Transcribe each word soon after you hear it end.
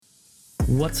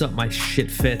What's up, my shit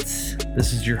fits?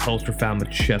 This is your host, Profound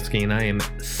Machewski, and I am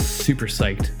super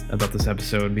psyched about this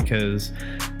episode because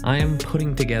I am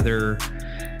putting together,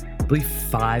 I believe,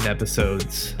 5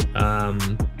 episodes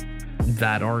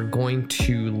that are going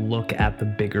to look at the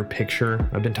bigger picture.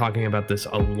 I've been talking about this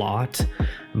a lot,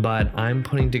 but I'm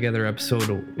putting together episode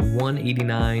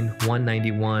 189,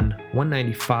 191,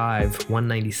 195,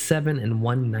 197, and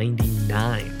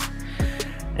 199.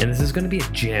 And this is going to be a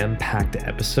jam-packed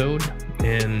episode.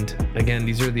 And again,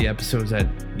 these are the episodes that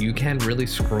you can't really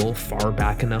scroll far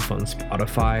back enough on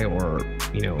Spotify or,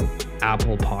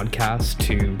 Apple Podcasts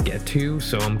to get to.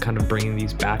 So I'm kind of bringing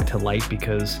these back to light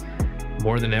because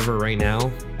more than ever right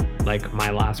now, like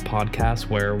my last podcast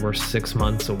where we're 6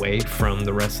 months away from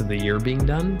the rest of the year being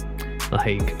done,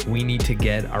 like we need to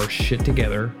get our shit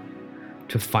together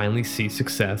to finally see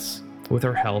success with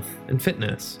our health and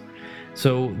fitness.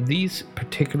 So these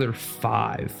particular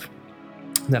 5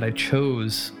 that I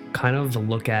chose kind of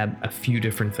look at a few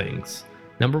different things.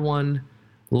 Number 1,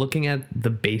 looking at the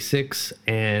basics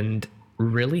and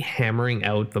really hammering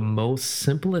out the most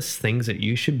simplest things that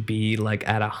you should be like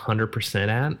at 100%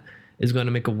 at is going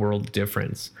to make a world of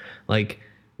difference. Like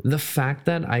the fact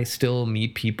that I still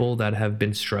meet people that have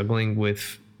been struggling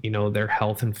with their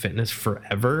health and fitness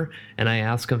forever, and I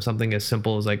ask them something as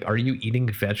simple as like, are you eating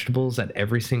vegetables at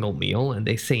every single meal? And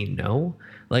they say no.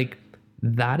 Like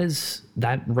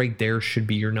that right there should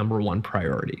be your number 1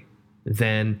 priority.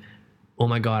 Then, oh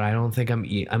my God, I don't think I'm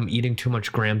eating too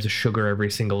much grams of sugar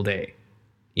every single day.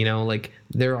 Like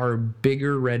there are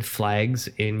bigger red flags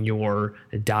in your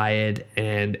diet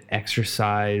and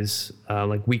exercise,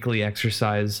 like weekly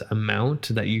exercise amount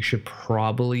that you should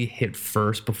probably hit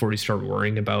first before you start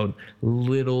worrying about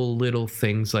little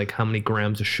things like how many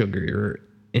grams of sugar you're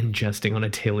ingesting on a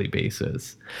daily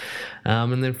basis.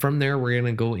 And then from there, we're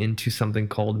going to go into something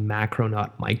called macro,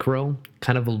 not micro,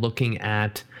 kind of looking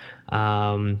at,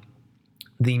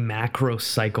 the macro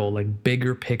cycle, like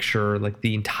bigger picture, like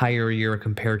the entire year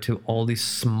compared to all these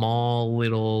small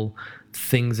little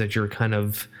things that you're kind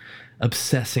of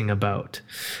obsessing about.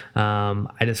 I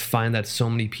just find that so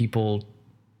many people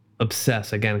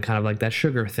obsess, again, kind of like that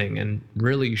sugar thing. And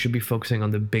really you should be focusing on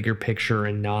the bigger picture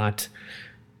and not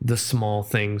the small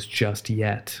things just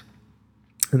yet.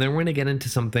 And then we're going to get into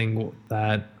something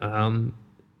that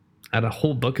a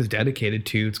whole book is dedicated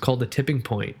to. It's called the tipping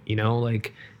point,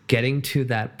 like getting to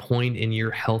that point in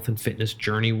your health and fitness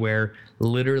journey where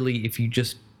literally if you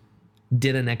just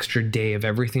did an extra day of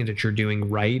everything that you're doing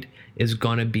right is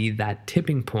going to be that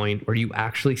tipping point where you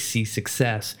actually see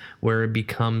success, where it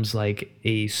becomes like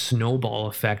a snowball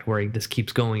effect where it just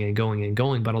keeps going and going and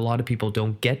going. But a lot of people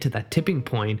don't get to that tipping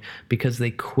point because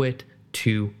they quit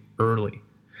too early.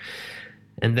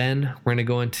 And then we're going to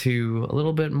go into a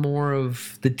little bit more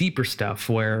of the deeper stuff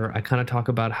where I kind of talk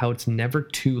about how it's never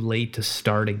too late to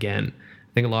start again.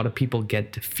 I think a lot of people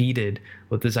get defeated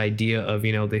with this idea of,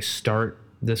 they start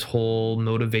this whole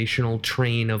motivational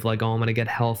train of like, oh, I'm going to get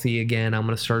healthy again. I'm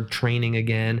going to start training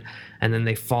again. And then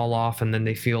they fall off and then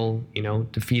they feel,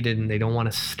 defeated and they don't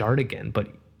want to start again. But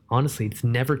honestly, it's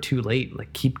never too late.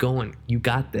 Like, keep going. You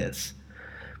got this.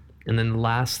 And then the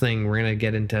last thing, we're going to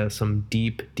get into some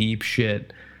deep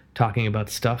shit, talking about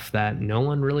stuff that no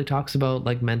one really talks about,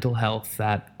 like mental health,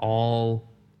 that all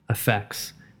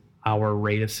affects our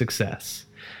rate of success.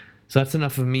 So that's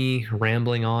enough of me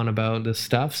rambling on about this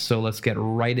stuff. So let's get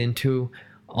right into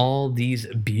all these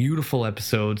beautiful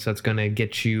episodes that's going to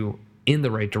get you in the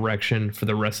right direction for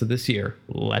the rest of this year.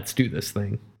 Let's do this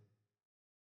thing.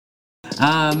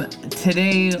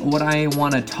 Today, what I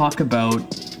want to talk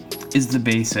about is the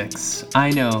basics.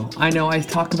 I know, I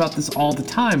talk about this all the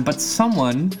time, but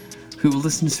someone who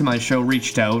listens to my show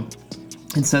reached out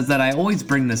and says that I always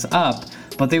bring this up,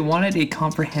 but they wanted a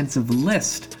comprehensive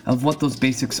list of what those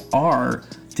basics are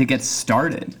to get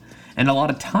started. And a lot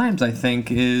of times I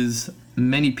think is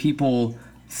many people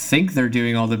think they're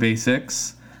doing all the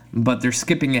basics, but they're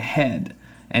skipping ahead.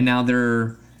 And now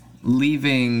they're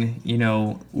leaving,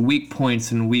 weak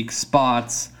points and weak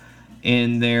spots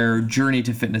in their journey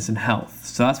to fitness and health.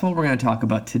 So that's what we're going to talk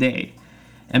about today.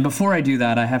 And before I do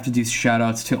that, I have to do shout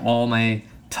outs to all my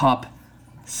top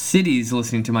cities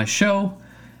listening to my show.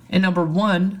 And number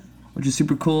 1, which is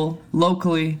super cool,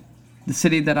 locally, the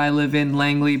city that I live in,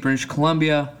 Langley, British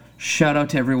Columbia. Shout out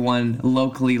to everyone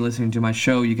locally listening to my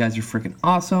show. You guys are freaking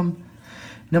awesome.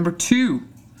 Number 2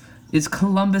 is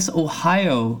Columbus,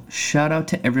 Ohio. Shout out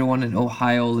to everyone in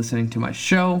Ohio listening to my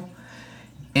show.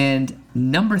 And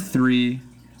number 3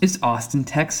 is Austin,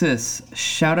 Texas.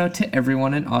 Shout out to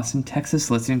everyone in Austin, Texas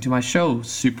listening to my show.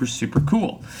 Super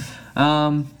cool.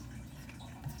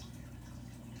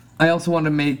 I also want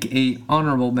to make a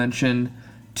honorable mention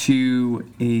to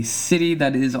a city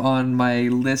that is on my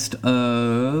list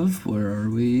of, where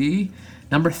are we?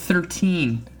 Number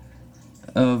 13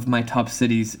 of my top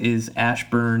cities is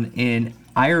Ashburn in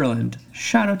Ireland.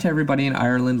 Shout out to everybody in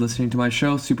Ireland listening to my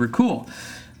show. Super cool.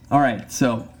 All right,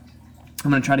 so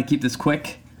I'm going to try to keep this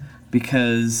quick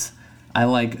because I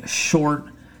like short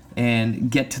and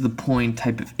get to the point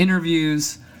type of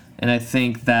interviews, and I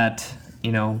think that,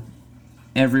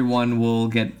 everyone will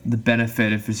get the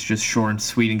benefit if it's just short and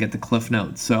sweet and get the cliff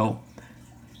notes. So,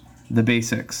 the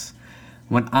basics.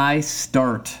 When I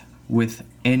start with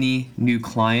any new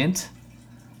client,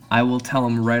 I will tell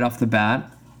them right off the bat,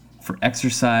 for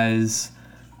exercise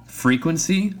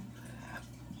frequency,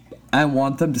 I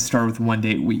want them to start with 1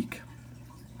 day a week.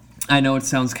 I know it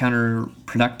sounds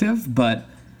counterproductive, but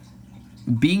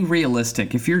being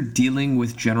realistic, if you're dealing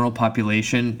with general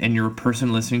population and you're a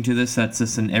person listening to this that's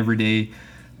just an everyday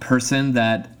person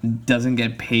that doesn't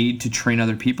get paid to train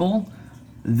other people,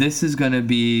 this is going to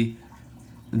be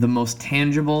the most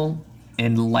tangible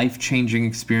and life-changing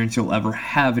experience you'll ever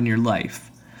have in your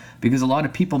life. Because a lot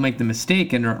of people make the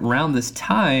mistake, and around this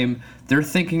time, they're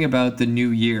thinking about the new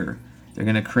year. They're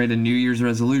going to create a New Year's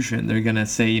resolution. They're going to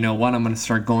say, you know what, I'm going to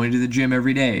start going to the gym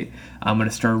every day. I'm going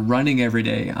to start running every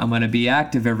day. I'm going to be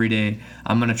active every day.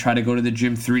 I'm going to try to go to the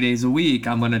gym 3 days a week.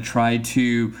 I'm going to try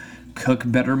to cook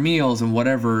better meals and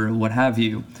whatever, what have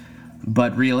you.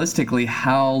 But realistically,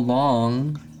 how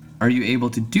long are you able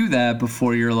to do that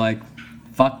before you're like,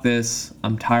 fuck this,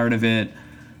 I'm tired of it,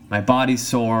 my body's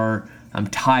sore, I'm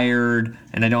tired,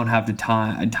 and I don't have the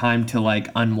time to like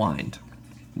unwind.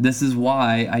 This is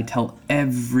why I tell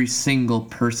every single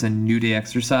person new to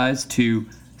exercise to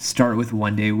start with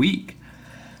 1 day a week.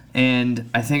 And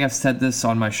I think I've said this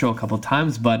on my show a couple of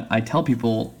times, but I tell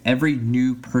people, every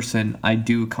new person I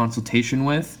do a consultation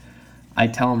with, I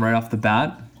tell them right off the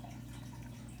bat,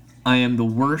 I am the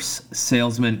worst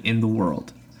salesman in the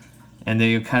world. And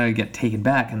they kind of get taken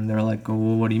back, and they're like, well,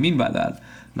 what do you mean by that?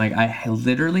 Like, I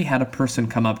literally had a person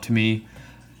come up to me,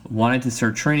 wanted to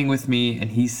start training with me,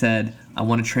 and he said, I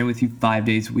want to train with you 5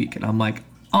 days a week. And I'm like,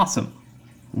 awesome.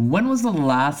 When was the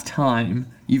last time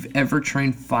you've ever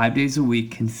trained 5 days a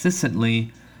week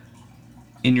consistently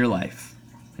in your life?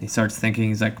 And he starts thinking,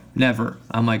 he's like, never.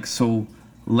 I'm like, so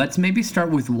let's maybe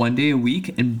start with 1 day a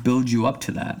week and build you up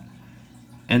to that.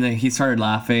 And then he started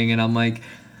laughing, and I'm like,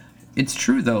 it's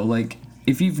true though. Like,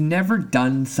 if you've never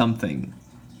done something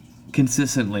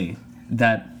consistently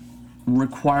that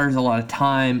requires a lot of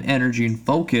time, energy, and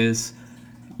focus,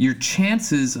 your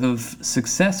chances of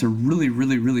success are really,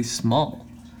 really, really small,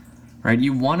 right?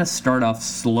 You want to start off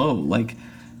slow. Like,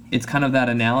 it's kind of that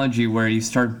analogy where you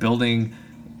start building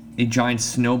a giant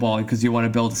snowball because you want to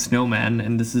build a snowman,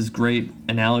 and this is great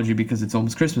analogy because it's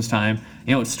almost Christmas time.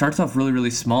 It starts off really,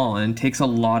 really small, and it takes a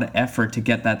lot of effort to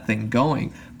get that thing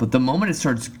going. But the moment it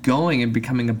starts going and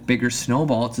becoming a bigger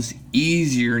snowball, it's just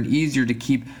easier and easier to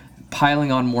keep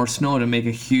piling on more snow to make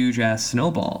a huge ass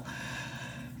snowball,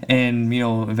 and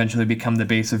eventually become the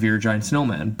base of your giant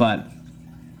snowman. But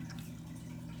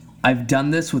I've done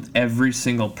this with every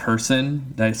single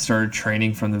person that I started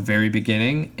training from the very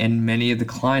beginning, and many of the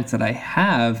clients that I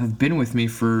have been with me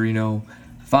for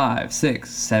 5, 6,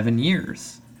 7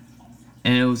 years.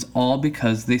 And it was all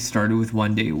because they started with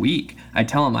 1 day a week. I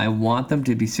tell them I want them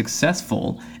to be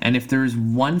successful, and if there's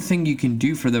one thing you can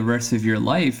do for the rest of your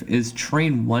life is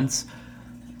train once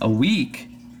a week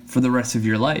for the rest of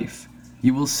your life.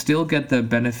 You will still get the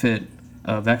benefit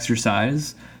of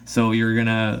exercise, so you're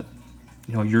gonna,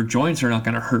 your joints are not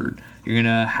gonna hurt. You're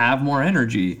gonna have more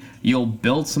energy. You'll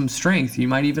build some strength. You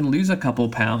might even lose a couple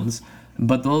pounds.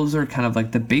 But those are kind of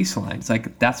like the baselines.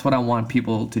 Like, that's what I want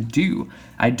people to do.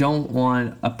 I don't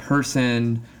want a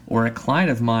person or a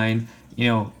client of mine,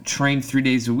 train 3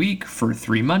 days a week for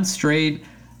 3 months straight,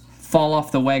 fall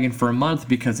off the wagon for a month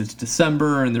because it's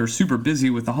December and they're super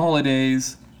busy with the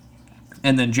holidays,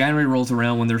 and then January rolls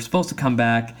around when they're supposed to come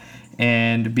back,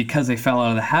 and because they fell out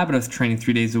of the habit of training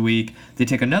 3 days a week, they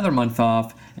take another month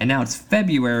off, and now it's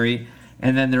February,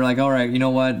 and then they're like, all right, you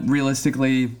know what,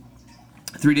 realistically,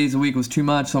 3 days a week was too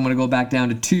much, so I'm going to go back down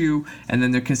to 2, and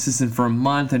then they're consistent for a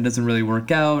month and it doesn't really work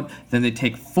out. Then they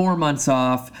take 4 months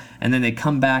off, and then they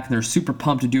come back and they're super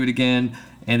pumped to do it again,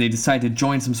 and they decide to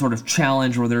join some sort of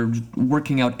challenge where they're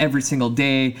working out every single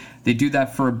day. They do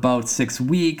that for about 6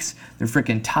 weeks. They're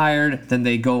freaking tired. Then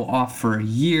they go off for a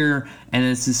year, and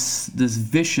it's this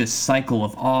vicious cycle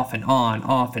of off and on,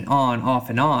 off and on, off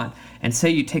and on. And say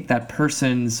you take that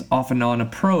person's off and on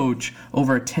approach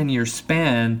over a 10-year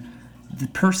span, the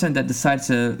person that decides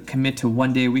to commit to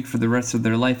 1 day a week for the rest of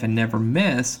their life and never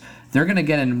miss, they're going to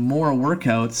get in more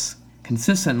workouts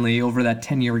consistently over that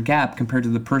 10-year gap compared to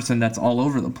the person that's all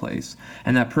over the place.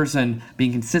 And that person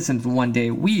being consistent 1 day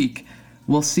a week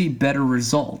will see better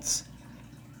results,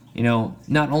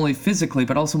 not only physically,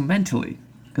 but also mentally.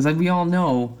 Because we all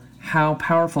know how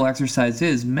powerful exercise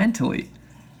is mentally,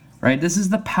 right? This is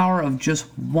the power of just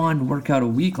one workout a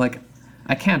week. Like,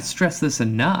 I can't stress this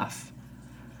enough.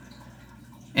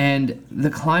 And the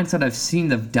clients that I've seen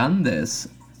that have done this,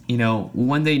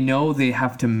 when they know they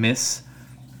have to miss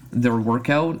their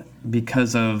workout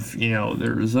because of,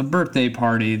 there's a birthday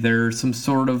party, there's some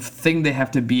sort of thing they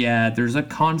have to be at, there's a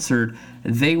concert,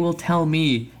 they will tell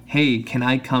me, hey, can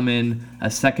I come in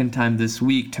a second time this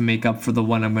week to make up for the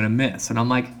one I'm going to miss? And I'm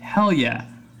like, hell yeah,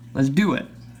 let's do it.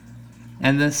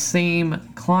 And the same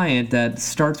client that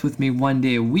starts with me 1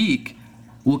 day a week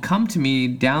will come to me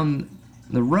down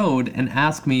the road and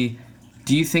ask me,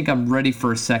 do you think I'm ready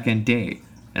for a second day?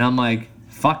 And I'm like,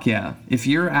 fuck yeah. If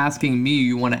you're asking me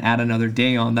you want to add another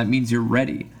day on, that means you're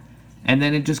ready. And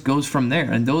then it just goes from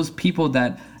there. And those people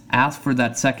that ask for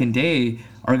that second day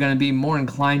are going to be more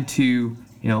inclined to,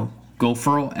 go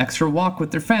for an extra walk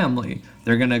with their family.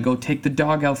 They're going to go take the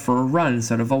dog out for a run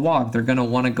instead of a walk. They're going to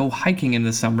want to go hiking in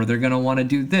the summer. They're going to want to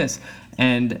do this.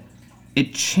 And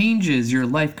it changes your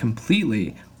life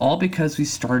completely, all because we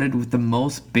started with the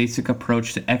most basic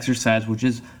approach to exercise, which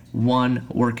is one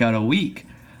workout a week.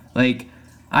 Like,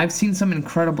 I've seen some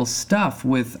incredible stuff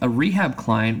with a rehab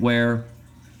client where,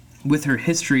 with her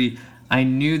history, I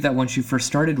knew that when she first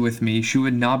started with me, she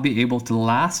would not be able to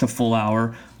last a full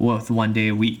hour with 1 day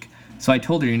a week. So I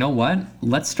told her, you know what?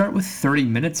 Let's start with 30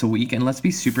 minutes a week and let's be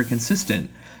super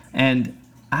consistent. And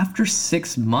after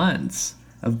 6 months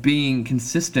of being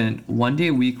consistent 1 day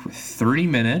a week with 30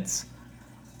 minutes,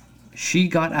 she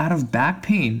got out of back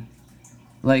pain.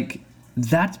 Like,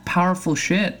 that's powerful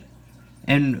shit.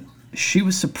 And she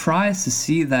was surprised to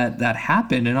see that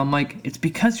happen. And I'm like, it's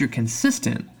because you're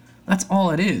consistent. That's all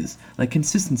it is. Like,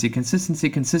 consistency.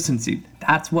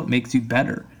 That's what makes you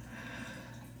better.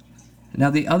 Now,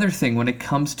 the other thing, when it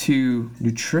comes to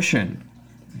nutrition,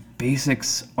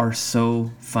 basics are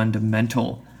so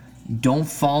fundamental. Don't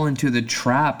fall into the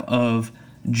trap of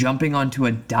jumping onto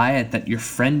a diet that your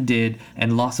friend did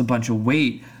and lost a bunch of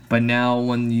weight, but now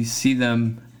when you see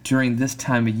them during this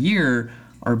time of year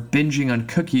are binging on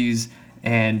cookies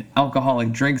and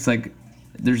alcoholic drinks like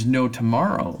there's no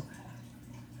tomorrow.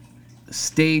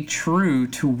 Stay true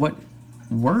to what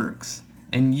works.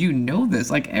 And this.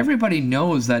 Like, everybody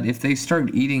knows that if they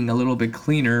start eating a little bit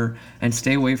cleaner and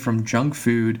stay away from junk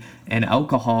food and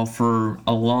alcohol for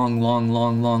a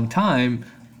long time,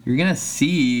 you're going to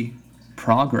see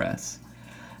progress.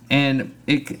 And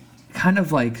it kind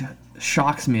of like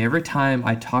shocks me every time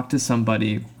I talk to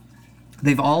somebody.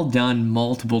 They've all done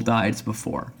multiple diets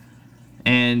before.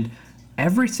 And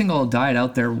every single diet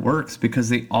out there works because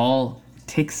they all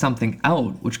take something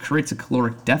out, which creates a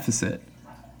caloric deficit.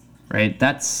 Right?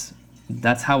 That's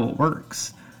how it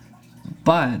works.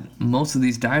 But most of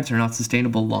these diets are not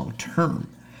sustainable long term.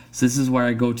 So this is where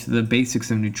I go to the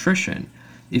basics of nutrition.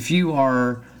 If you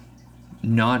are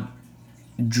not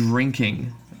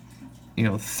drinking,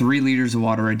 3 liters of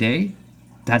water a day,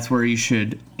 that's where you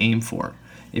should aim for.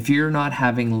 If you're not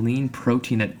having lean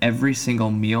protein at every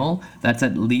single meal, that's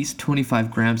at least 25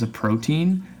 grams of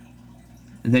protein,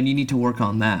 then you need to work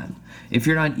on that. If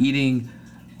you're not eating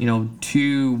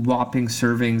 2 whopping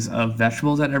servings of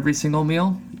vegetables at every single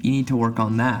meal, you need to work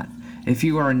on that. If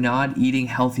you are not eating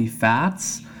healthy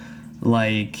fats,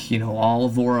 like,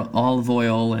 olive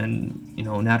oil and,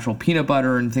 natural peanut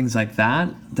butter and things like that,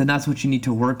 then that's what you need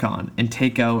to work on and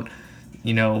take out,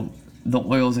 the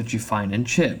oils that you find in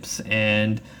chips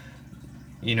and,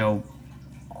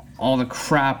 all the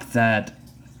crap that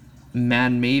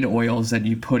man-made oils that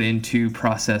you put into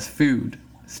processed food.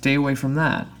 Stay away from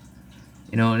that.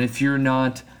 And if you're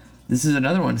not, this is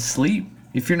another one, sleep.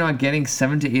 If you're not getting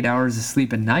 7 to 8 hours of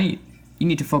sleep a night, you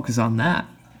need to focus on that.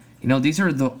 These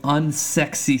are the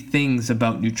unsexy things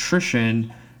about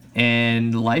nutrition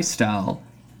and lifestyle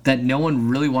that no one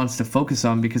really wants to focus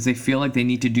on because they feel like they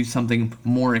need to do something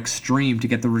more extreme to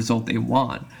get the result they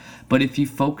want. But if you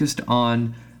focused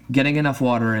on getting enough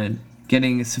water in,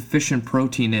 getting sufficient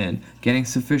protein in, getting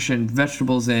sufficient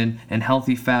vegetables in, and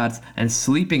healthy fats, and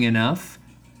sleeping enough,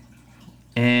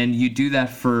 and you do that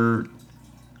for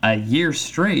a year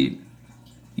straight,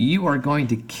 you are going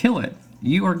to kill it.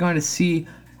 You are going to see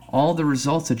all the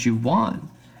results that you want.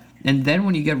 And then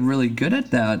when you get really good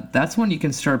at that, that's when you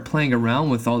can start playing around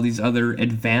with all these other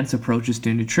advanced approaches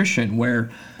to nutrition where,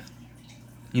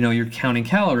 you're counting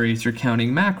calories, you're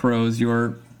counting macros,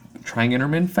 you're trying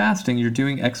intermittent fasting, you're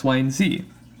doing X, Y, and Z.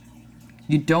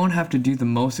 you don't have to do the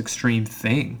most extreme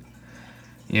thing.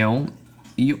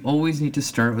 You always need to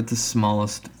start with the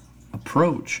smallest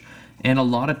approach. And a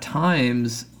lot of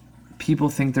times, people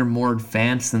think they're more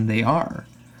advanced than they are.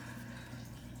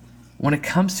 When it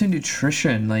comes to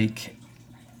nutrition, like,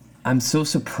 I'm so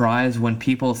surprised when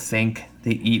people think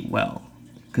they eat well.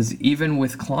 Because even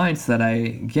with clients that I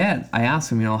get, I ask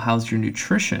them, how's your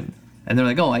nutrition? And they're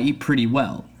like, oh, I eat pretty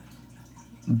well.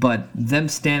 But them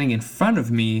standing in front of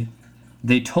me,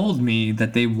 they told me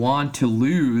that they want to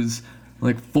lose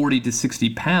like 40 to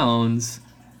 60 pounds.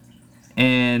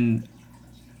 And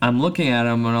I'm looking at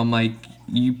them and I'm like,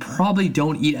 you probably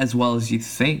don't eat as well as you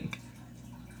think.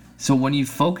 So when you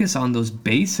focus on those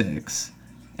basics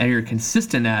and you're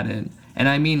consistent at it, and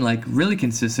I mean like really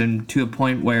consistent to a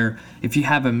point where if you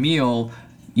have a meal,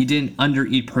 you didn't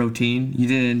undereat protein, you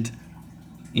didn't,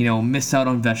 miss out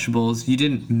on vegetables, you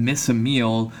didn't miss a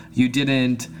meal, you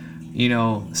didn't,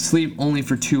 sleep only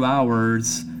for 2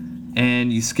 hours,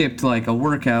 and you skipped like a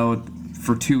workout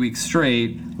for 2 weeks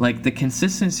straight, like the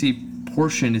consistency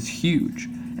portion is huge.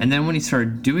 And then when you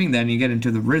start doing that and you get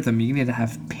into the rhythm, you need to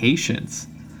have patience.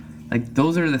 Like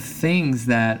those are the things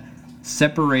that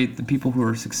separate the people who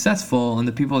are successful and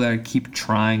the people that keep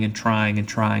trying and trying and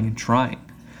trying and trying.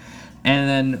 And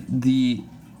then the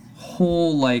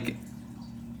whole like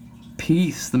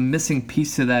piece, the missing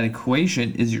piece to that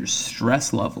equation is your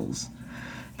stress levels.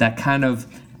 That kind of,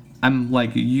 I'm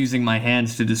like using my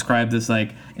hands to describe this,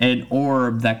 like an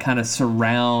orb that kind of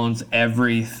surrounds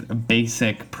every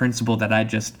basic principle that I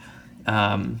just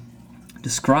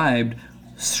described.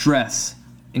 Stress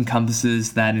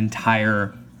encompasses that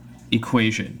entire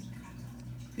equation.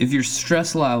 If your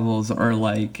stress levels are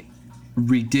like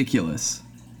ridiculous,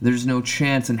 there's no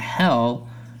chance in hell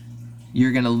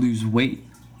you're gonna lose weight.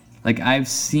 Like I've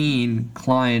seen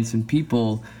clients and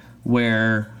people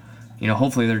where,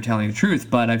 hopefully they're telling the truth,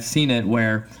 but I've seen it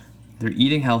where they're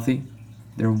eating healthy,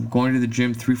 they're going to the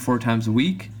gym 3-4 times a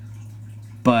week,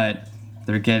 but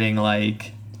they're getting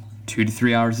like 2 to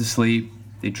 3 hours of sleep,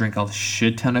 they drink a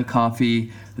shit ton of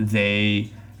coffee, they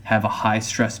have a high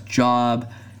stress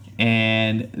job,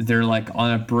 and they're like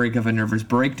on a brink of a nervous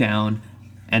breakdown,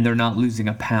 and they're not losing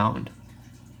a pound.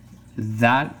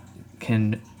 That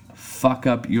can fuck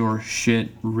up your shit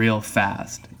real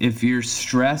fast. If your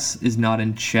stress is not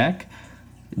in check,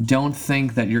 don't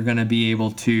think that you're going to be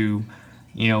able to,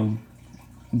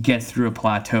 get through a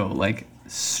plateau. Like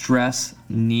stress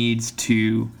needs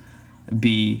to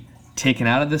be taken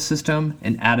out of the system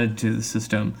and added to the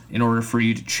system in order for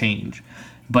you to change.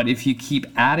 But if you keep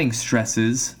adding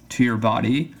stresses to your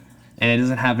body and it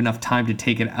doesn't have enough time to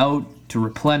take it out to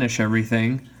replenish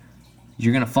everything,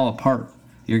 you're going to fall apart.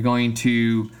 You're going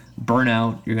to burn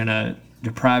out. You're going to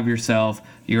deprive yourself.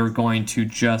 You're going to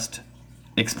just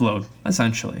explode,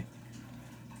 essentially.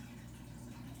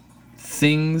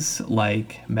 Things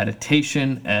like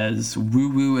meditation, as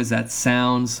woo-woo as that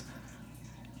sounds,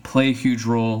 play a huge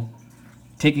role.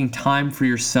 Taking time for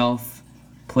yourself,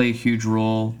 play a huge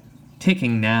role.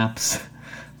 Taking naps,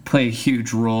 play a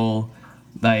huge role.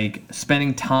 Like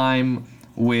spending time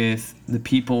with the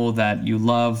people that you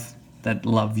love, that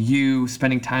love you,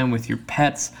 spending time with your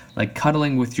pets, like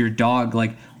cuddling with your dog,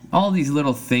 like all these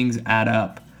little things add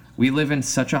up. We live in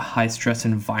such a high stress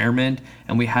environment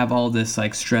and we have all this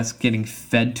like stress getting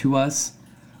fed to us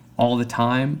all the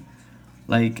time.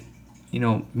 Like,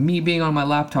 me being on my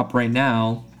laptop right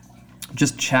now,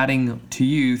 just chatting to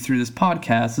you through this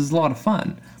podcast is a lot of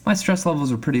fun. My stress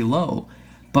levels are pretty low,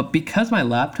 but because my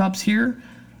laptop's here,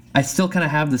 I still kind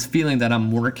of have this feeling that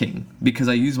I'm working because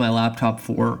I use my laptop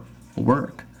for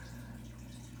work,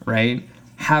 right?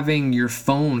 Having your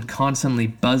phone constantly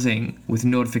buzzing with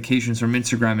notifications from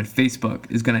Instagram and Facebook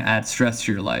is going to add stress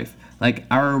to your life. Like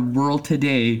our world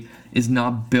today is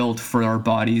not built for our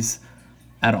bodies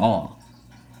at all.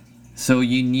 So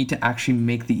you need to actually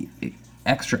make the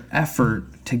extra effort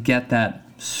to get that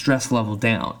stress level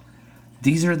down.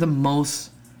 These are the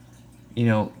most,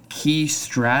 key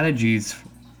strategies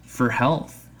for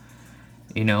health.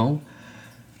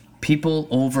 People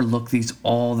overlook these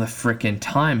all the frickin'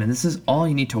 time, and this is all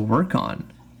you need to work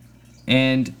on.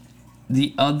 And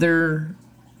the other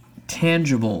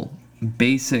tangible,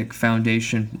 basic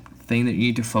foundation thing that you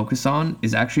need to focus on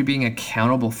is actually being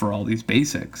accountable for all these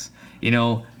basics.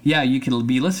 You could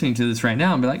be listening to this right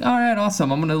now and be like, all right,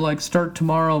 awesome, I'm gonna start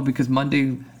tomorrow because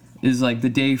Monday is the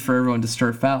day for everyone to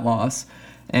start fat loss.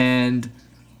 And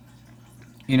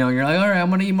you're like, all right, I'm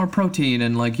gonna eat more protein,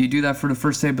 and you do that for the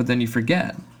first day, but then you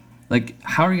forget.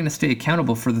 How are you gonna stay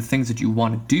accountable for the things that you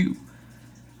want to do?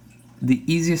 The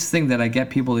easiest thing that I get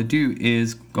people to do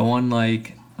is go on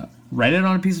write it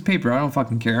on a piece of paper. I don't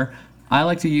fucking care. I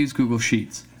like to use Google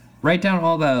Sheets. Write down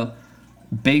all the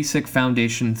basic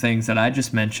foundation things that I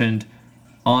just mentioned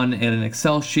on an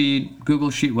Excel sheet, Google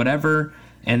Sheet, whatever,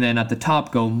 and then at the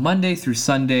top go Monday through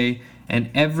Sunday, and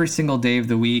every single day of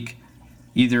the week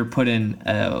either put in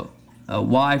a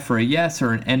Y for a yes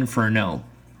or an N for a no,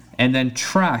 and then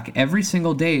track every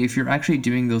single day if you're actually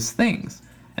doing those things.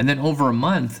 And then over a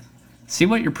month, see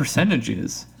what your percentage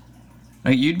is.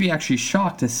 Like, you'd be actually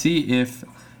shocked to see if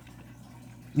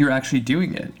you're actually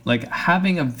doing it. Like,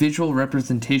 having a visual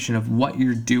representation of what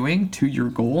you're doing to your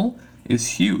goal is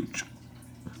huge.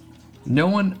 No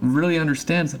one really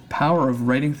understands the power of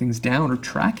writing things down or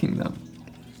tracking them.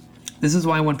 This is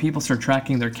why when people start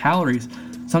tracking their calories,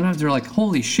 sometimes they're like,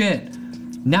 holy shit,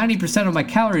 90% of my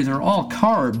calories are all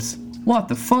carbs. What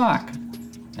the fuck?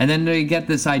 And then they get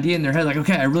this idea in their head like,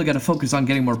 okay, I really got to focus on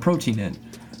getting more protein in.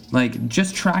 Like,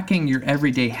 just tracking your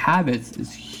everyday habits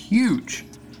is huge.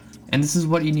 And this is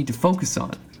what you need to focus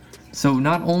on. So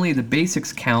not only the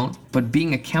basics count, but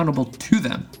being accountable to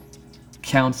them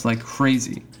counts like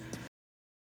crazy.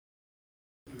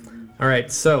 All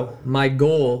right, so my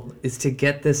goal is to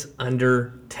get this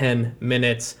under 10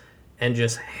 minutes and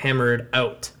just hammer it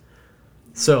out.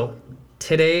 So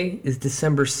today is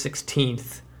December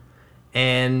 16th,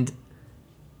 and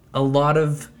a lot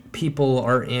of people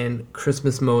are in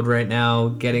Christmas mode right now,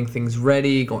 getting things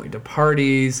ready, going to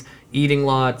parties, eating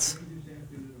lots.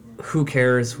 Who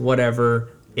cares?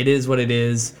 Whatever. It is what it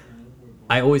is.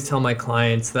 I always tell my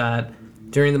clients that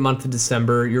during the month of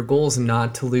December, your goal is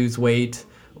not to lose weight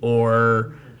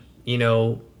or,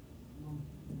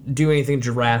 do anything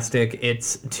drastic.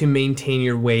 It's to maintain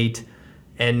your weight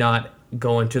and not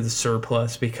go into the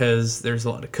surplus, because there's a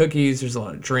lot of cookies, there's a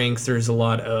lot of drinks, there's a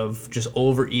lot of just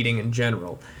overeating in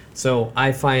general. So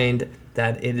I find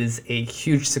that it is a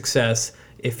huge success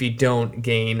if you don't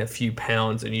gain a few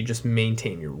pounds and you just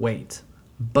maintain your weight.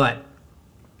 But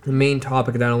the main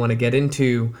topic that I want to get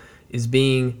into is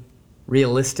being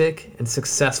realistic and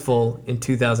successful in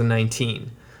 2019.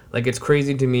 Like, it's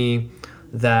crazy to me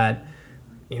that,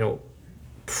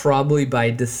 probably by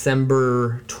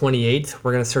December 28th,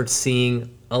 we're going to start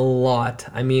seeing a lot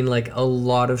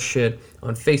of shit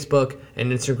on Facebook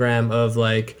and Instagram of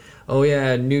like, oh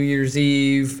yeah, New Year's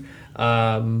Eve,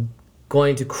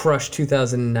 going to crush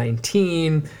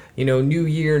 2019, new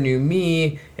year, new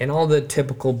me, and all the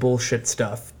typical bullshit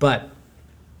stuff. But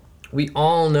we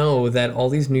all know that all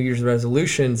these New Year's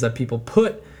resolutions that people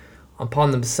put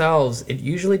upon themselves, it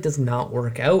usually does not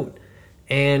work out.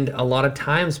 And a lot of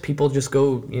times people just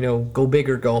go big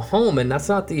or go home, and that's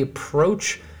not the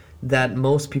approach that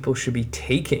most people should be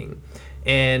taking.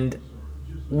 And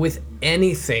with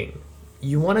anything,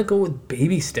 you want to go with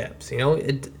baby steps.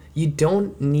 You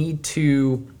don't need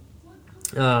to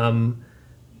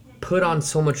put on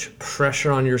so much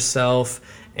pressure on yourself,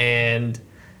 and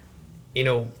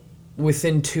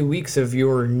within 2 weeks of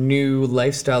your new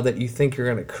lifestyle that you think you're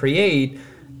going to create,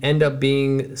 end up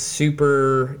being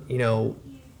super,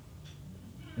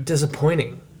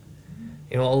 disappointing.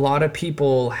 A lot of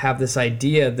people have this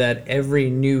idea that every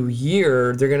new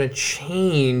year they're going to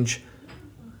change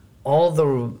all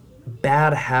the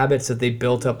bad habits that they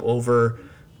built up over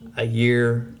a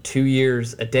year, 2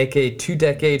 years, a decade, 2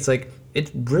 decades. Like,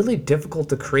 it's really difficult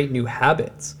to create new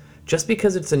habits. Just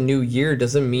because it's a new year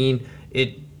doesn't mean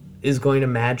it is going to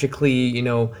magically,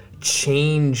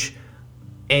 change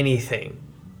anything.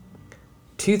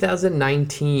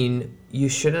 2019, you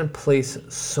shouldn't place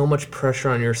so much pressure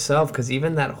on yourself, because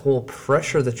even that whole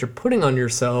pressure that you're putting on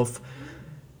yourself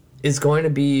is going to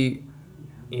be,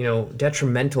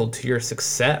 detrimental to your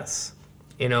success.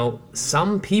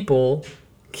 Some people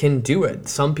can do it.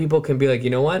 Some people can be like, you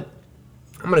know what?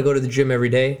 I'm going to go to the gym every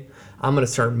day. I'm going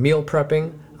to start meal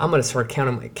prepping. I'm going to start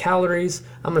counting my calories.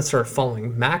 I'm going to start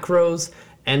following macros.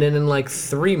 And then in like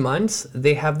 3 months,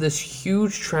 they have this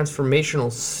huge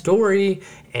transformational story,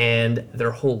 and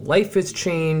their whole life has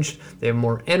changed. They have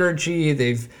more energy.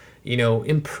 They've,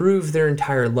 improved their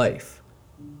entire life.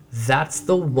 That's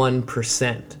the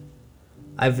 1%.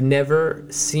 I've never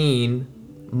seen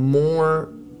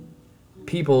more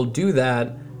people do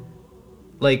that.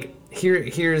 Like,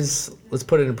 here's, let's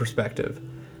put it in perspective.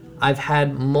 I've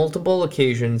had multiple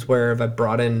occasions where I've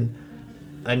brought in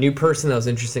a new person that was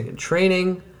interested in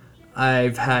training.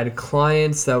 I've had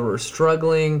clients that were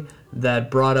struggling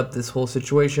that brought up this whole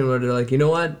situation where they're like, you know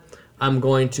what? I'm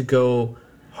going to go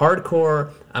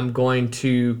hardcore. I'm going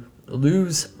to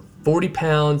lose 40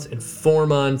 pounds in 4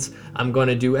 months. I'm going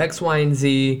to do X, Y, and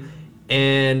Z.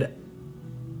 And,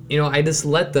 I just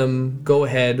let them go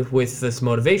ahead with this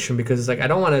motivation, because it's like, I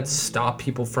don't want to stop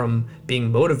people from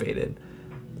being motivated.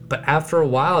 But after a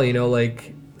while,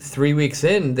 3 weeks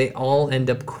in, they all end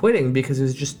up quitting because it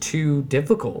was just too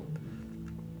difficult.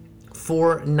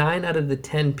 For 9 out of the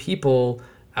 10 people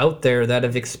out there that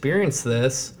have experienced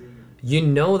this, you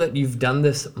know that you've done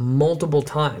this multiple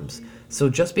times. So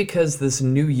just because this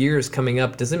new year is coming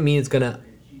up doesn't mean it's going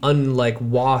to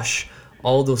wash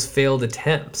all those failed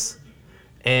attempts.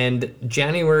 And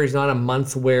January is not a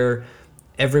month where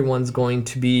everyone's going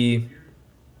to be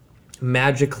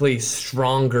magically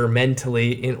stronger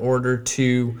mentally in order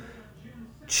to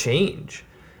change.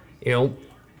 You know,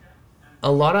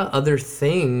 a lot of other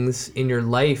things in your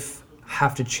life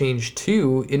have to change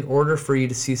too in order for you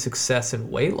to see success in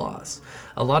weight loss.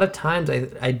 A lot of times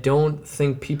I don't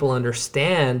think people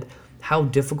understand how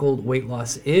difficult weight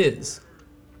loss is.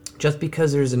 Just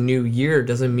because there's a new year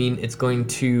doesn't mean it's going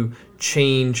to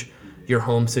change your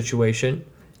home situation,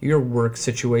 your work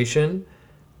situation.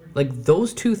 Like,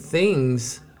 those two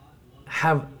things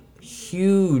have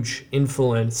huge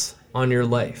influence on your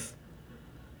life.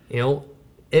 You know,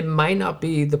 it might not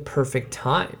be the perfect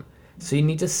time. So you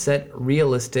need to set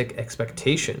realistic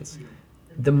expectations.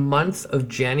 The month of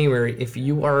January, if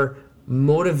you are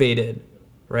motivated,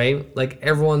 right, like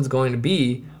everyone's going to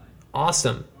be,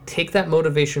 awesome. Take that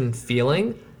motivation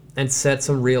feeling and set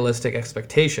some realistic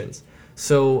expectations.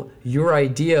 So your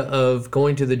idea of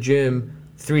going to the gym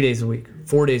 3 days a week,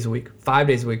 4 days a week, 5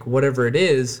 days a week, whatever it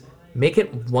is, make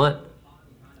it one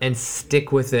and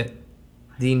stick with it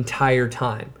the entire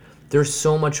time. There's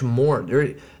so much more.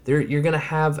 You're going to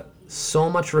have so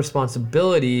much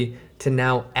responsibility to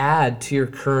now add to your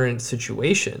current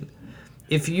situation.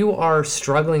 If you are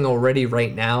struggling already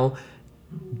right now,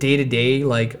 day to day,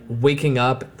 like waking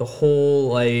up, the whole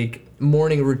like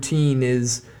morning routine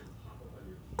is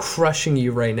crushing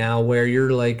you right now, where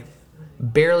you're like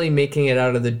barely making it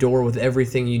out of the door with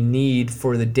everything you need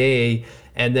for the day,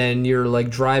 and then you're like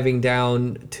driving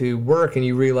down to work and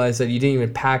you realize that you didn't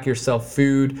even pack yourself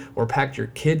food or pack your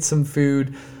kids some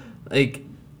food. Like,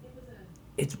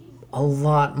 it's a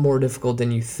lot more difficult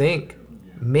than you think.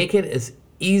 Make it as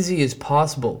easy as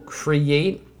possible.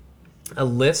 Create a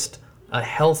list, a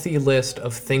healthy list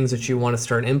of things that you want to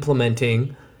start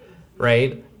implementing,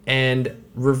 right? And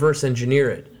reverse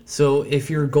engineer it. So if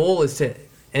your goal is to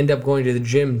end up going to the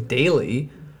gym daily,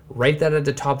 write that at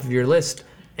the top of your list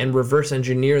and reverse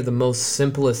engineer the most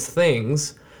simplest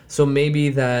things. So maybe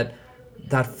that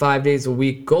 5 days a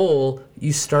week goal,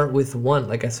 you start with one,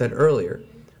 like I said earlier.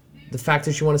 The fact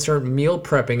that you want to start meal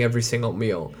prepping every single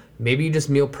meal. Maybe you just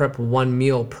meal prep one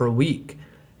meal per week.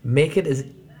 Make it as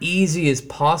easy as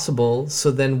possible,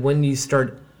 so then when you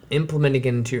start implementing it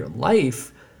into your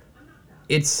life,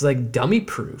 it's like dummy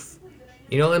proof.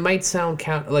 You know, it might sound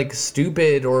like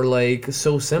stupid or like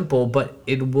so simple, but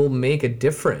it will make a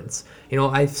difference. You know,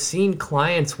 I've seen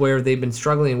clients where they've been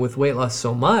struggling with weight loss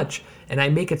so much, and I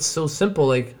make it so simple,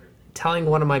 like telling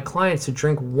one of my clients to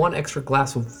drink one extra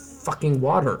glass of fucking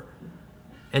water.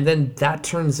 And then that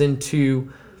turns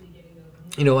into,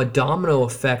 you know, a domino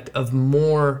effect of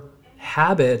more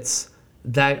habits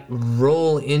that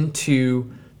roll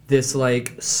into this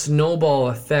like snowball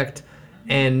effect.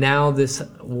 And now this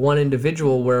one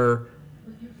individual, where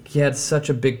he had such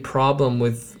a big problem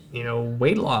with, you know,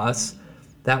 weight loss,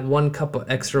 that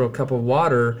extra cup of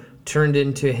water turned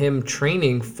into him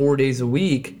training 4 days a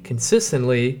week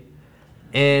consistently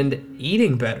and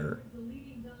eating better.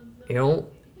 You know,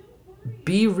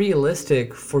 be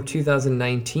realistic for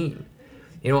 2019.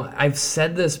 You know, I've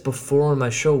said this before on my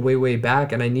show way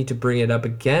back, and I need to bring it up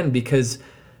again because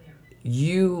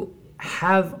you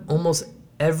have almost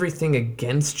everything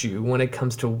against you when it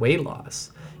comes to weight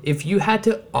loss. If you had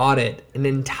to audit an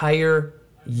entire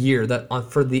year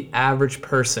for the average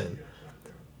person,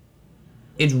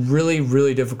 it's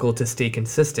really difficult to stay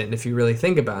consistent if you really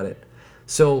think about it.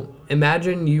 So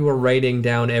imagine you are writing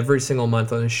down every single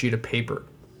month on a sheet of paper.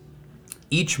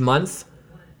 Each month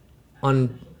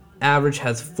on average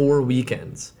has 4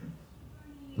 weekends.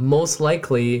 Most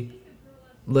likely,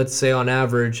 let's say on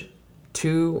average,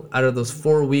 2 out of those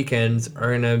 4 weekends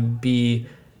are going to be,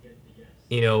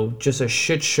 you know, just a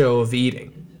shit show of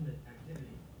eating.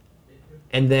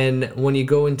 And then when you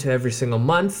go into every single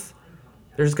month,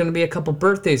 there's going to be a couple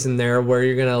birthdays in there where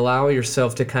you're going to allow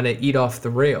yourself to kind of eat off the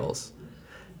rails.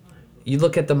 You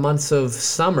look at the months of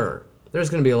summer, there's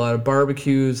going to be a lot of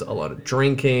barbecues, a lot of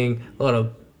drinking, a lot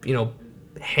of, you know,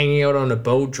 hanging out on a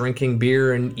boat, drinking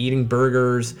beer and eating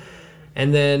burgers.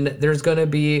 And then there's going to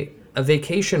be a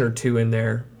vacation or two in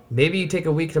there. Maybe you take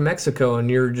a week to Mexico and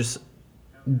you're just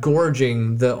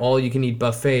gorging the all-you-can-eat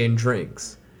buffet and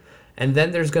drinks. And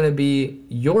then there's going to be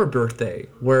your birthday,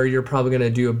 where you're probably going to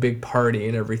do a big party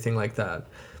and everything like that.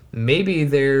 Maybe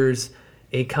there's,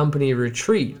 a company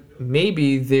retreat.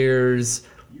 Maybe there's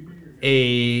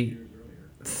a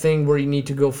thing where you need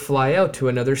to go fly out to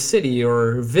another city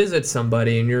or visit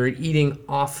somebody and you're eating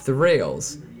off the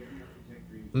rails.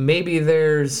 Maybe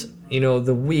there's,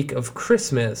 the week of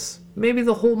Christmas, maybe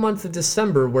the whole month of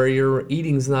December where your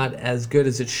eating's not as good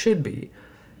as it should be.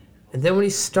 And then when you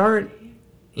start,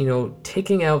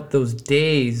 taking out those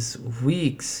days,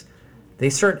 weeks, they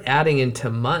start adding into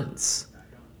months.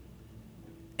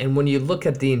 And when you look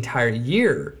at the entire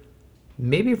year,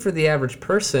 maybe for the average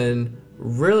person,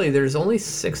 really there's only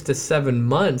 6 to 7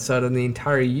 months out of the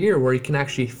entire year where you can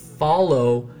actually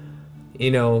follow,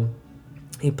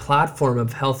 a platform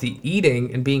of healthy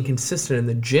eating and being consistent in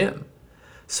the gym.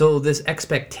 So this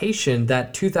expectation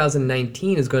that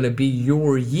 2019 is going to be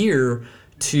your year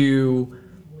to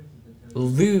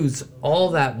lose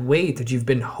all that weight that you've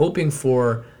been hoping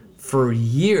for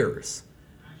years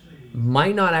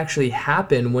might not actually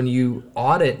happen when you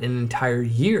audit an entire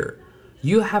year.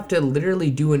 You have to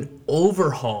literally do an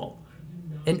overhaul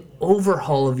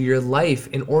of your life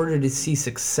in order to see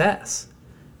success.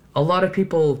 A lot of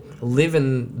people live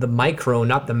in the micro,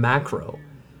 not the macro.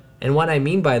 And what I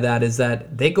mean by that is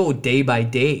that they go day by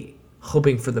day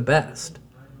hoping for the best.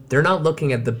 They're not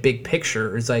looking at the big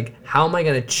picture. It's like, how am I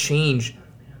going to change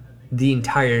the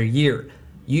entire year?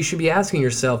 You should be asking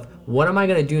yourself, what am I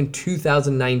going to do in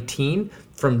 2019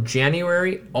 from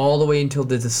January all the way until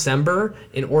the December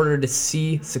in order to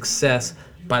see success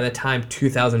by the time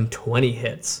 2020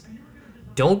 hits?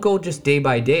 Don't go just day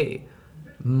by day.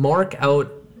 Mark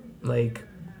out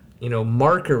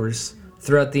markers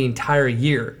throughout the entire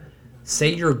year.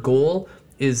 Say your goal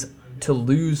is to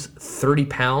lose 30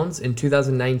 pounds in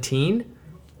 2019,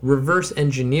 reverse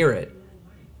engineer it.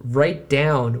 Write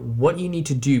down what you need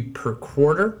to do per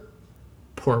quarter,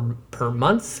 per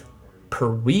month, per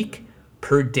week,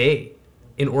 per day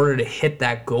in order to hit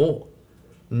that goal.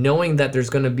 Knowing that there's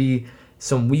going to be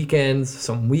some weekends,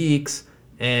 some weeks,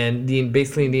 and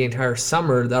basically the entire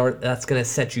summer that's going to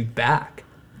set you back.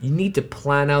 You need to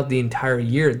plan out the entire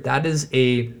year. That is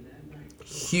a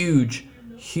huge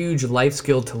life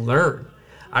skill to learn.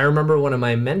 I remember one of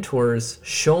my mentors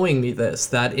showing me this,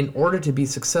 that in order to be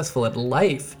successful at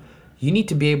life, you need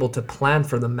to be able to plan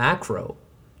for the macro,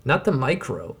 not the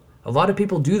micro. A lot of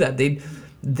people do that.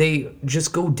 They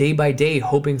just go day by day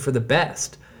hoping for the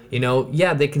best.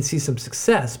 They can see some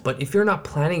success, but if you're not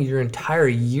planning your entire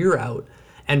year out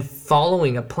and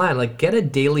following a plan, like get a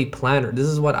daily planner. This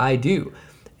is what I do.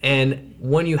 And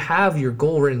when you have your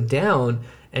goal written down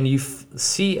and you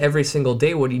see every single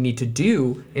day what you need to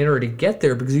do in order to get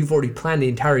there because you've already planned the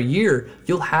entire year,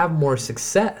 you'll have more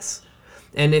success.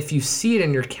 And if you see it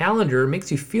in your calendar, it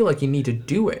makes you feel like you need to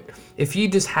do it. If you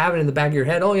just have it in the back of your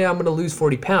head, oh yeah, I'm going to lose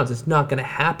 40 pounds, it's not going to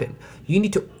happen. You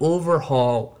need to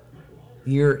overhaul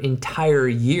your entire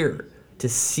year to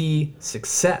see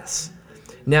success.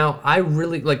 Now, I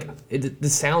really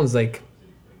this sounds like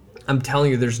I'm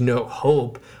telling you there's no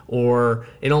hope, or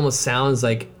it almost sounds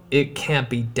like it can't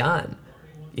be done.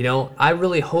 I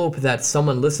really hope that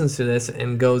someone listens to this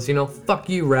and goes, fuck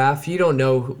you, Raph. You don't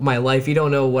know my life. You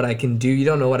don't know what I can do. You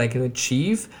don't know what I can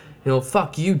achieve.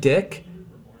 Fuck you, Dick.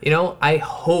 I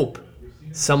hope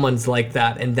someone's like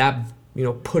that, and that,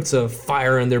 puts a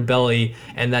fire in their belly,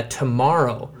 and that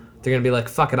tomorrow they're going to be like,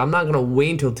 fuck it, I'm not going to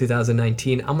wait until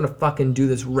 2019. I'm going to fucking do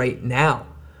this right now.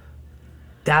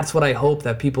 That's what I hope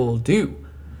that people will do.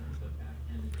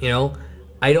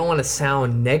 I don't want to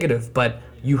sound negative, but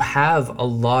you have a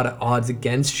lot of odds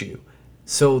against you.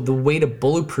 So the way to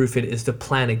bulletproof it is to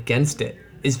plan against it.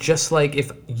 It's just like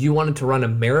if you wanted to run a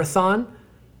marathon,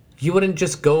 you wouldn't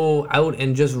just go out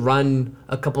and just run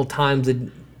a couple times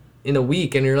in a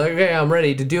week and you're like, okay, I'm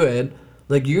ready to do it.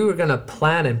 Like, you're going to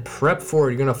plan and prep for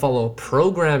it. You're going to follow a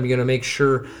program. You're going to make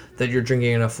sure that you're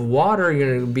drinking enough water. You're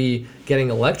going to be getting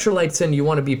electrolytes in. You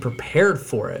want to be prepared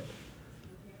for it.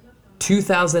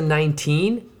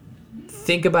 2019,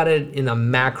 think about it in a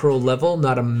macro level,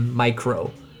 not a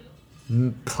micro.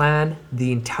 Plan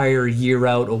the entire year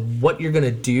out of what you're going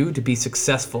to do to be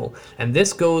successful. And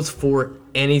this goes for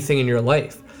anything in your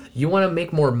life. You want to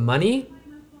make more money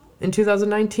in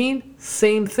 2019?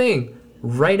 Same thing.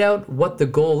 Write out what the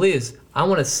goal is. I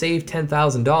want to save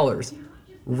 $10,000.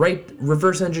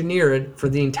 Reverse engineer it for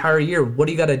the entire year. What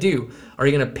do you got to do? Are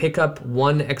you going to pick up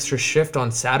one extra shift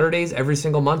on Saturdays every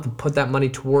single month and put that money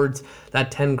towards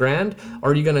that 10 grand?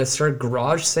 Are you going to start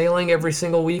garage sailing every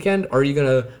single weekend? Are you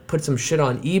going to put some shit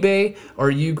on eBay?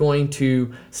 Are you going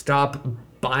to stop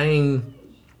buying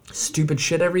stupid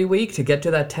shit every week to get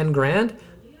to that 10 grand?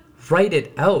 Write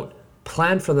it out.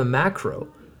 Plan for the macro.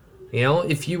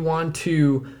 If you want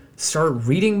to start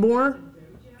reading more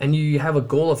and you have a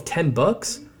goal of 10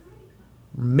 books,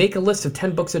 make a list of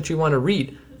 10 books that you want to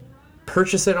read.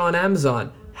 Purchase it on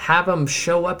Amazon. Have them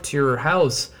show up to your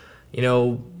house,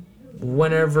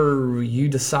 whenever you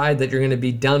decide that you're going to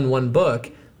be done one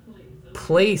book.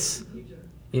 Place,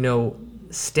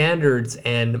 standards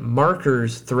and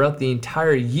markers throughout the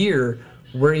entire year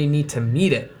where you need to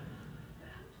meet it.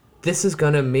 This is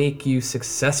going to make you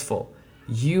successful.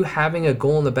 You having a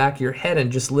goal in the back of your head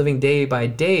and just living day by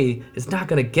day is not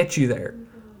going to get you there.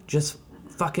 Just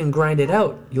fucking grind it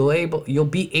out. You'll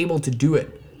be able to do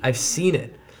it. I've seen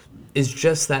it. It's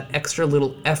just that extra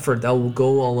little effort that will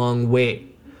go a long way.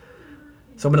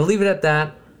 So I'm going to leave it at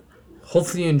that.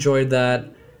 Hopefully you enjoyed that.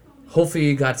 Hopefully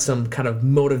you got some kind of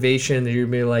motivation that you're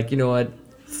going to be like, you know what,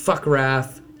 fuck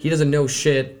Raph. He doesn't know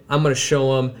shit. I'm going to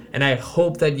show him. And I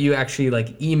hope that you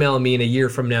actually email me in a year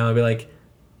from now and be like,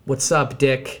 what's up,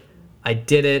 Dick? I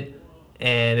did it.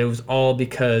 And it was all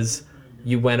because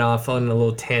you went off on a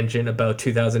little tangent about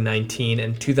 2019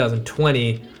 and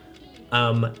 2020.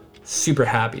 I'm super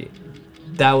happy.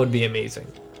 That would be amazing.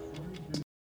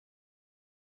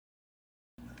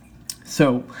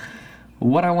 So,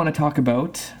 what I want to talk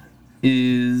about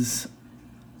is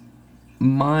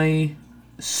my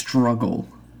struggle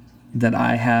that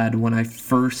I had when I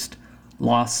first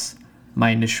lost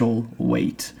my initial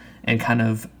weight and kind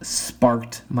of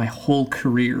sparked my whole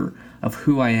career of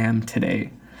who I am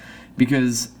today.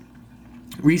 Because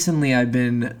recently I've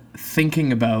been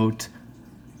thinking about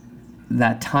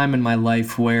that time in my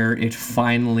life where it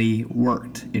finally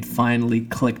worked. It finally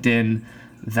clicked in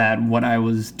that what I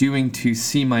was doing to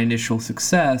see my initial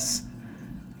success,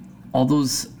 all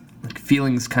those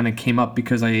feelings kind of came up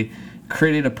because I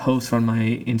created a post on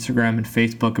my Instagram and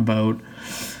Facebook about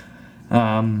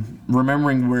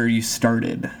remembering where you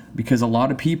started. Because a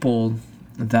lot of people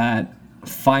that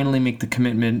finally make the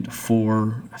commitment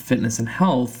for fitness and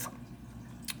health,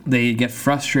 they get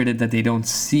frustrated that they don't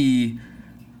see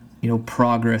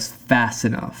progress fast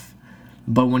enough.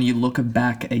 But when you look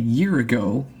back a year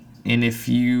ago, and if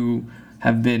you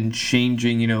have been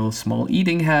changing, small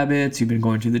eating habits, you've been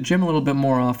going to the gym a little bit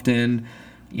more often,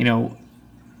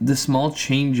 the small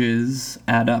changes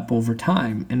add up over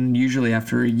time. And usually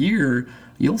after a year,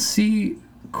 you'll see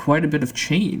quite a bit of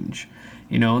change.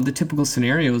 The typical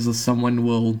scenarios is someone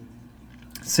will,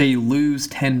 say, lose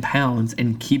 10 pounds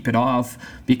and keep it off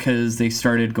because they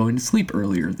started going to sleep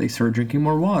earlier. They started drinking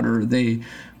more water. They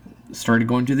started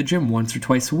going to the gym once or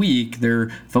twice a week. They're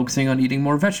focusing on eating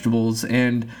more vegetables.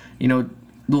 And,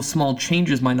 those small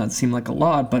changes might not seem like a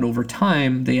lot, but over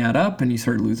time they add up and you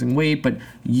start losing weight, but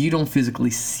you don't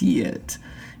physically see it.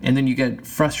 And then you get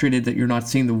frustrated that you're not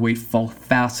seeing the weight fall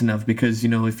fast enough because,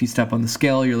 if you step on the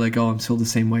scale, you're like, oh, I'm still the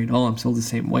same weight. Oh, I'm still the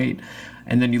same weight.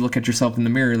 And then you look at yourself in the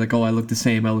mirror like, oh, I look the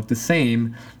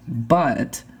same.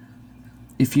 But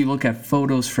if you look at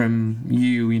photos from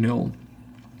you,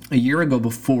 a year ago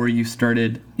before you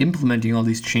started implementing all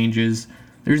these changes,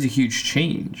 there's a huge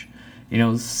change.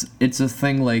 It's a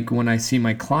thing like when I see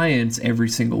my clients every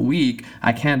single week,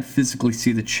 I can't physically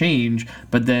see the change,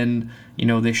 but then,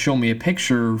 they show me a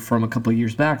picture from a couple of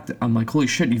years back. I'm like, holy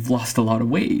shit, you've lost a lot of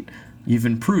weight. You've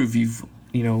improved. You've,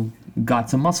 got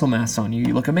some muscle mass on you.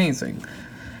 You look amazing.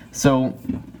 So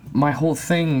my whole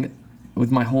thing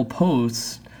with my whole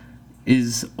post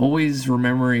is always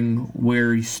remembering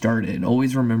where you started,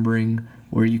 always remembering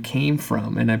where you came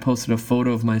from. And I posted a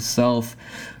photo of myself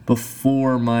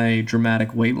before my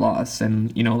dramatic weight loss.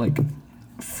 And,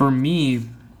 for me,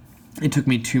 it took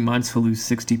me 2 months to lose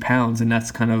 60 pounds, and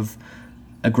that's kind of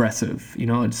aggressive.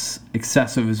 It's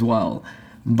excessive as well.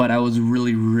 But I was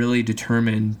really, really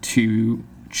determined to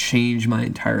change my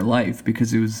entire life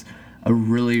because it was a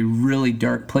really, really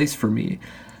dark place for me.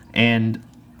 And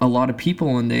a lot of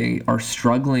people, when they are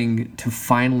struggling to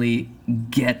finally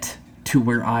get to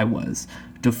where I was,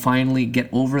 to finally get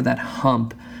over that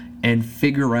hump and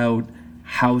figure out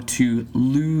how to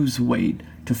lose weight,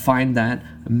 to find that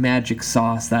magic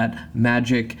sauce, that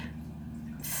magic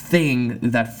thing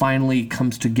that finally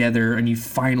comes together and you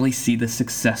finally see the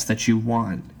success that you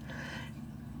want.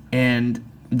 And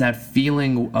that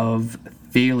feeling of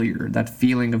failure, that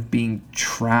feeling of being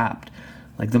trapped,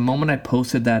 like the moment I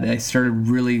posted that, I started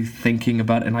really thinking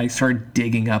about it and I started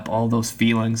digging up all those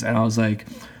feelings and I was like,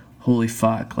 holy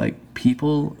fuck, like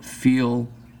people feel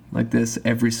like this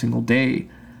every single day.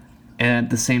 And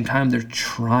at the same time, they're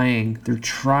trying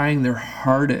their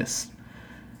hardest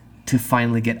to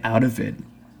finally get out of it.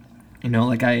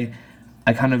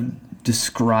 I kind of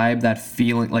describe that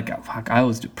feeling like, fuck, I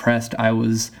was depressed. I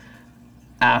was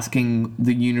asking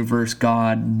the universe,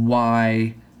 God,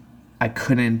 why I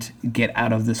couldn't get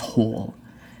out of this hole.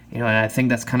 And I think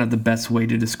that's kind of the best way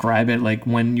to describe it. Like,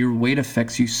 when your weight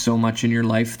affects you so much in your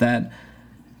life that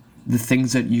the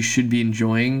things that you should be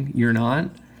enjoying, you're not,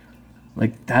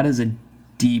 like, that is a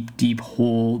deep, deep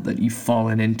hole that you've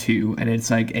fallen into. And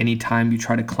it's like, anytime you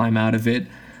try to climb out of it,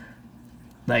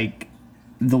 like,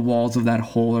 the walls of that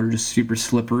hole are just super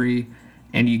slippery,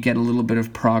 and you get a little bit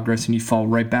of progress and you fall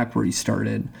right back where you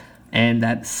started. And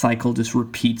that cycle just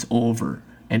repeats over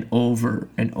and over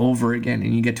and over again,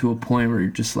 and you get to a point where you're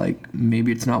just like,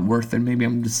 maybe it's not worth it, maybe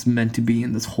I'm just meant to be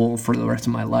in this hole for the rest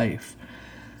of my life.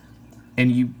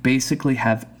 And you basically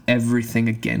have everything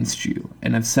against you.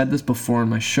 And I've said this before in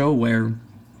my show, where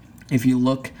if you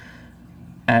look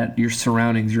at your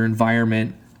surroundings, your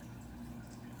environment,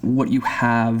 what you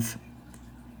have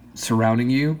surrounding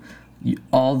you,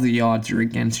 all the odds are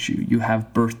against you. You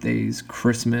have birthdays,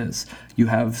 Christmas, you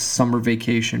have summer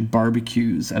vacation,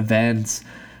 barbecues, events,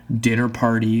 dinner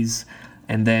parties,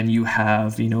 and then you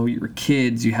have, your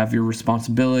kids, you have your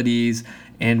responsibilities,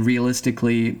 and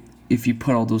realistically, if you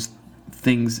put all those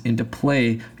things into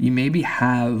play, you maybe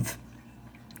have,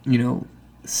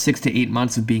 6 to 8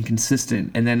 months of being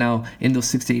consistent, and then now in those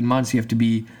 6 to 8 months, you have to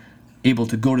be able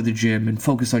to go to the gym and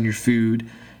focus on your food.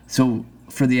 So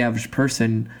for the average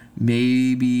person,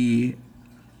 maybe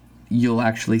you'll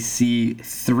actually see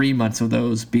 3 months of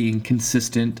those being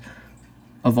consistent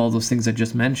of all those things I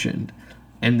just mentioned.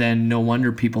 And then no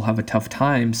wonder people have a tough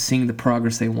time seeing the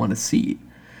progress they want to see.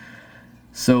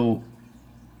 So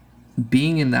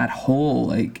being in that hole,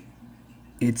 like,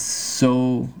 it's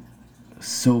so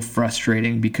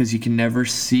frustrating, because you can never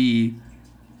see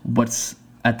what's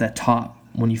at the top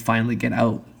when you finally get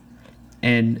out.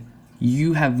 And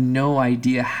you have no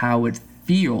idea how it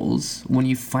feels when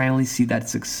you finally see that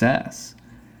success.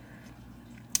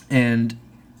 And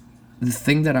the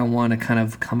thing that I want to kind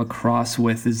of come across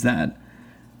with is that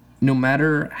no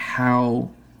matter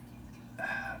how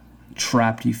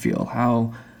trapped you feel,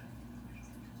 how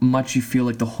much you feel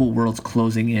like the whole world's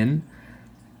closing in,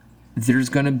 there's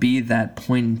going to be that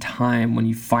point in time when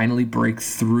you finally break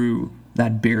through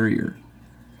that barrier.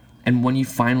 And when you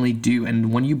finally do,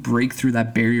 and when you break through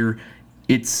that barrier,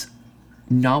 it's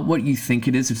not what you think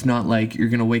it is. It's not like you're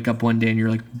going to wake up one day and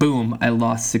you're like, boom, I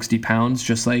lost 60 pounds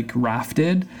just like Raph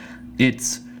did.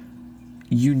 It's,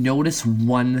 you notice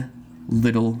one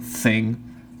little thing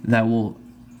that will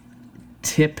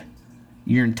tip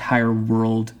your entire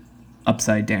world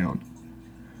upside down.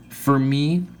 For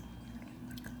me,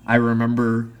 I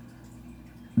remember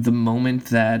the moment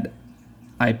that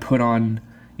I put on,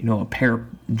 a pair of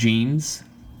jeans,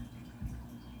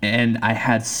 and I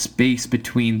had space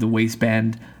between the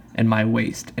waistband and my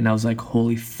waist, and I was like,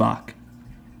 holy fuck,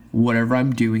 whatever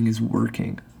I'm doing is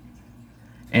working.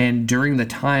 And during the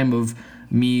time of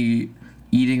me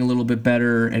eating a little bit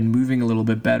better and moving a little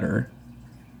bit better,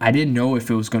 I didn't know if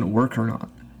it was going to work or not.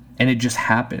 And it just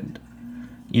happened.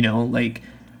 Like,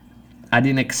 I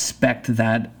didn't expect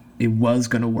that it was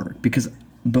going to work, because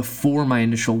before my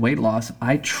initial weight loss,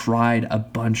 I tried a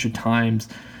bunch of times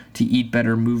to eat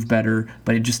better, move better,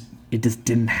 but it just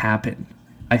didn't happen.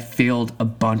 I failed a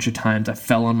bunch of times. I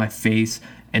fell on my face,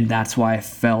 and that's why I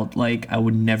felt like I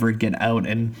would never get out,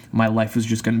 and my life was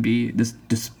just going to be this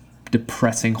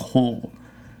depressing hole.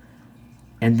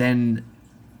 And then,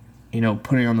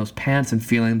 putting on those pants and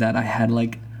feeling that I had,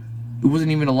 like, it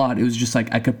wasn't even a lot. It was just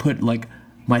like I could put, like,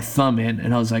 my thumb in,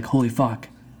 and I was like, holy fuck,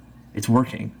 it's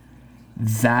working.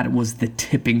 That was the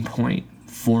tipping point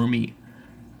for me.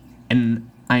 And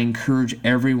I encourage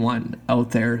everyone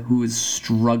out there who is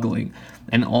struggling,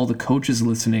 and all the coaches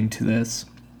listening to this,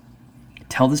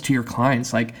 tell this to your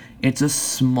clients. Like, it's a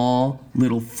small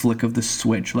little flick of the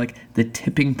switch. Like, the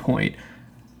tipping point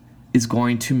is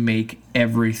going to make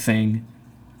everything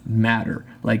matter.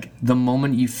 Like, the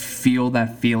moment you feel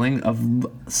that feeling of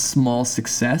small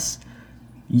success,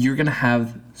 you're going to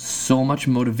have so much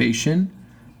motivation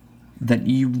that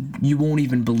you won't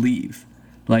even believe.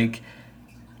 Like,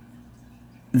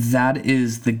 that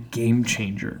is the game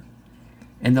changer.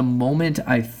 And the moment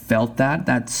I felt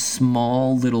that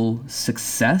small little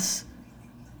success,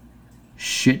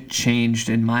 shit changed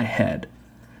in my head.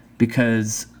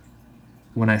 Because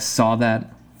when I saw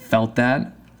that, felt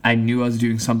that, I knew I was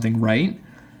doing something right.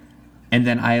 And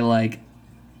then I, like,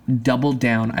 doubled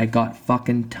down. I got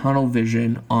fucking tunnel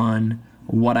vision on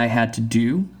what I had to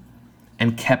do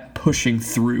and kept pushing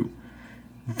through.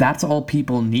 That's all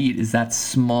people need, is that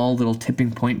small little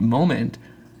tipping point moment,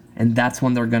 and that's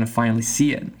when they're going to finally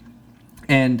see it.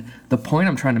 And the point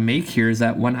I'm trying to make here is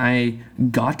that when I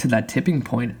got to that tipping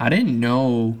point, I didn't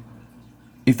know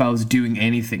if I was doing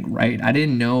anything right. I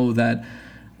didn't know that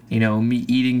me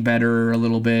eating better a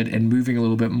little bit and moving a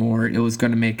little bit more, it was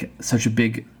going to make such a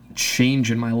big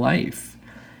change in my life.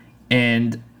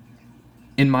 And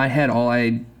in my head, all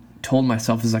I told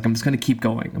myself is like, I'm just going to keep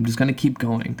going. I'm just going to keep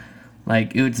going.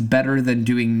 Like, it's better than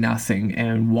doing nothing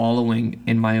and wallowing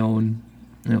in my own,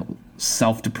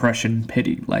 self-depression,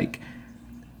 pity. Like,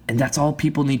 and that's all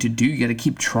people need to do. You got to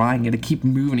keep trying. You got to keep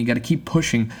moving. You got to keep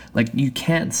pushing. Like, you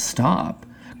can't stop,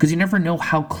 because you never know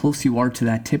how close you are to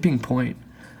that tipping point.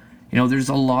 There's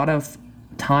a lot of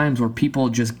times where people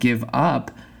just give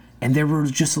up, and they were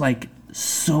just like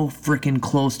so freaking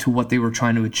close to what they were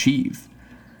trying to achieve.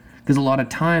 Because a lot of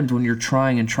times when you're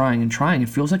trying and trying and trying, it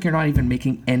feels like you're not even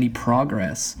making any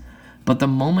progress. But the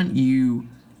moment you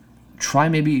try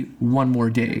maybe one more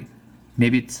day,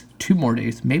 maybe it's 2 more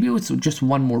days, maybe it's just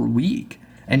 1 more week,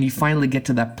 and you finally get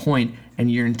to that point, and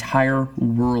your entire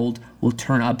world will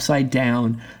turn upside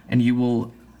down, and you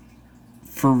will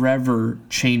forever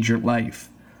change your life.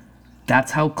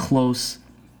 That's how close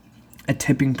a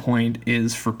tipping point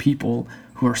is for people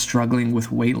who are struggling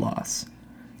with weight loss.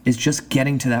 It's just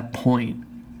getting to that point.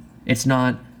 It's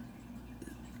not,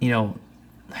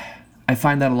 I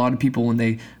find that a lot of people, when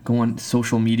they go on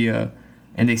social media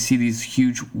and they see these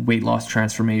huge weight loss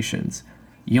transformations,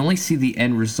 you only see the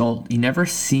end result. You never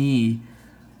see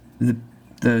the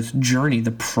journey,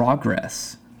 the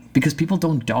progress, because people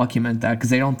don't document that, because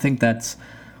they don't think that's,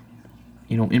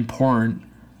 important.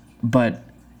 But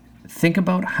think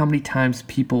about how many times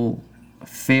people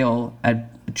fail at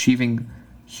achieving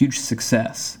huge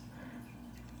success.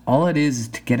 All it is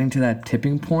to getting to that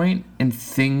tipping point, and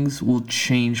things will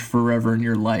change forever in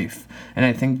your life. And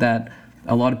I think that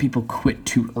a lot of people quit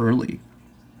too early.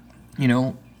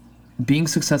 Being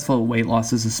successful at weight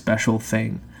loss is a special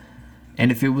thing.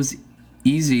 And if it was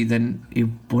easy, then it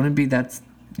wouldn't be that,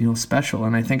 special.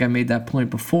 And I think I made that point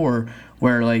before,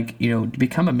 where to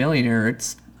become a millionaire,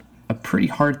 it's a pretty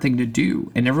hard thing to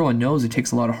do. And everyone knows it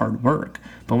takes a lot of hard work.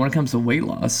 But when it comes to weight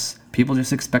loss, people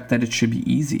just expect that it should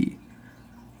be easy.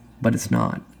 But it's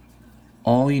not.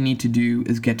 All you need to do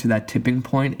is get to that tipping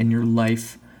point, and your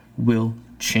life will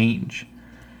change.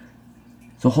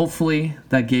 So hopefully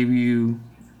that gave you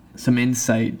some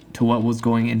insight to what was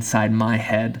going inside my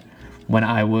head when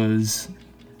I was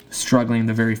struggling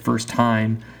the very first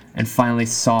time, and finally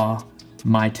saw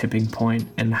my tipping point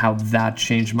and how that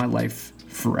changed my life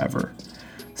forever.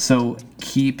 So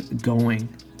keep going.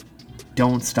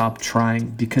 Don't stop trying,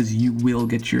 because you will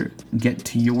get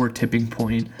to your tipping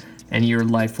point, and your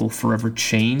life will forever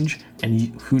change.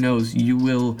 And who knows, you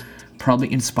will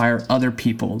probably inspire other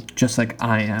people, just like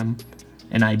I am,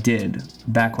 and I did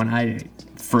back when I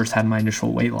first had my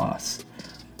initial weight loss.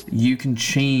 You can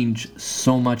change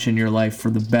so much in your life for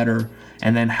the better,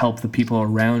 and then help the people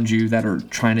around you that are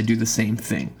trying to do the same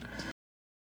thing.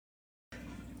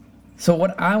 So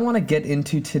what I want to get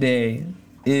into today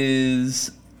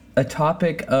is a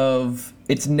topic of,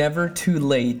 it's never too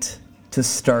late to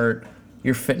start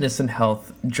your fitness and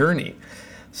health journey.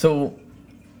 So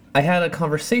I had a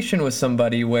conversation with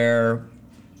somebody where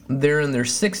they're in their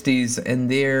 60s, and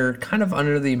they're kind of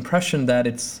under the impression that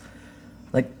it's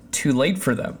like too late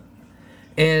for them.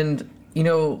 And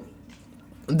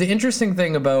the interesting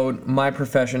thing about my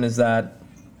profession is that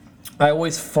I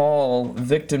always fall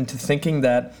victim to thinking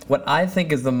that what I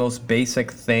think is the most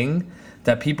basic thing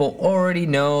that people already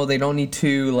know, they don't need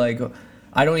to,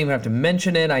 I don't even have to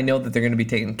mention it, I know that they're going to be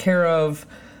taken care of,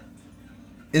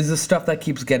 is the stuff that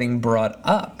keeps getting brought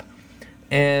up.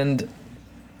 And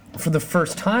for the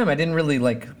first time, I didn't really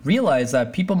realize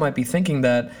that people might be thinking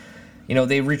that,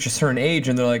 they reach a certain age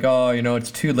and they're like, oh,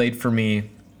 it's too late for me.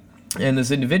 And this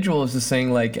individual is just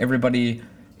saying, everybody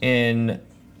in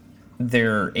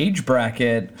their age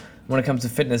bracket, when it comes to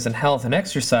fitness and health and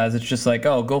exercise, it's just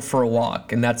oh, go for a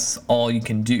walk, and that's all you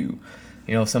can do.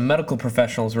 Some medical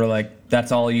professionals were like,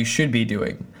 that's all you should be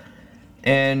doing.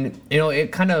 And,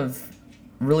 it kind of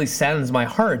really saddens my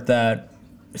heart that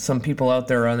some people out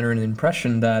there are under an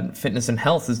impression that fitness and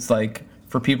health is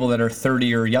for people that are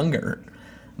 30 or younger.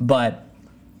 But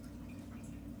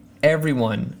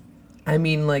everyone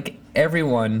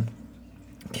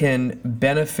can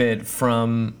benefit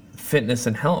from fitness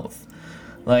and health.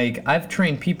 I've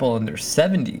trained people in their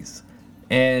 70s,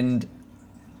 and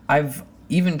I've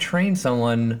even trained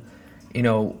someone,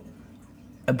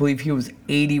 I believe he was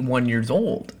 81 years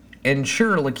old. And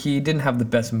sure, he didn't have the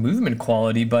best movement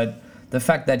quality, but the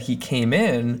fact that he came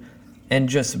in and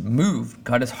just moved,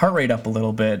 got his heart rate up a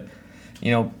little bit,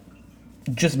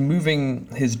 just moving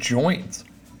his joints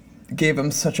gave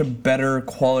him such a better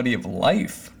quality of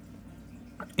life.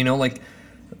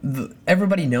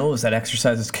 Everybody knows that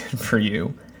exercise is good for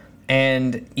you,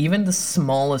 And even the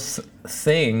smallest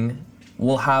thing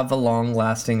will have a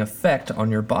long-lasting effect on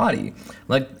your body.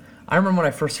 Like, I remember when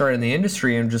I first started in the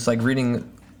industry and just like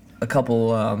reading a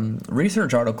couple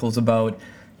research articles about,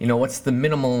 what's the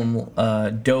minimum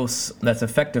dose that's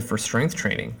effective for strength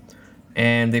training.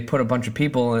 And they put a bunch of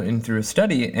people in through a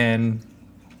study and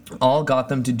all got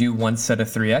them to do one set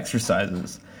of 3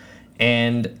 exercises.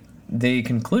 And they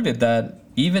concluded that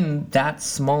even that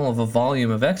small of a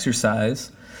volume of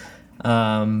exercise,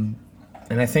 and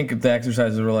I think the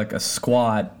exercises were like a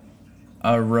squat,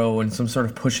 a row, and some sort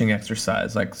of pushing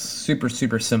exercise, like super,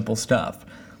 super simple stuff.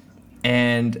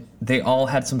 And they all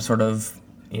had some sort of,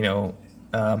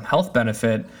 health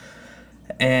benefit.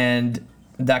 And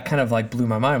that kind of like blew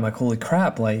my mind. I'm like, holy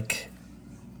crap, like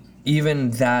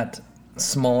even that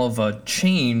small of a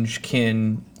change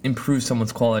can improve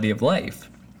someone's quality of life.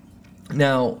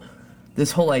 Now,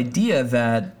 this whole idea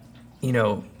that,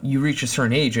 you reach a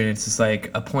certain age and it's just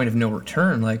like a point of no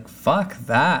return, like, fuck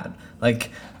that.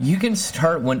 Like, you can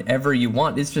start whenever you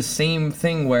want. It's the same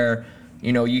thing where,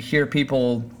 you hear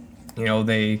people,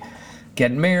 they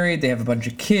get married, they have a bunch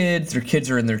of kids, their kids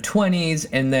are in their 20s,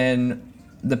 and then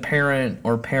the parent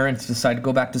or parents decide to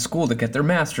go back to school to get their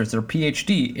master's, their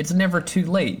PhD. It's never too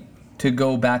late to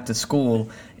go back to school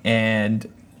and,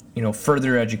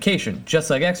 further education,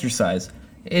 just like exercise.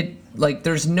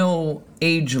 There's no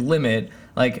age limit,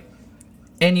 like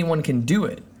anyone can do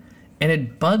it. And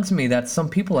it bugs me that some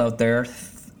people out there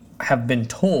have been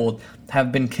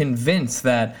convinced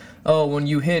that, oh, when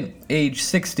you hit age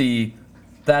 60,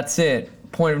 that's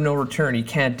it, point of no return, you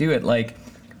can't do it. Like,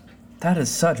 that is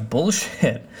such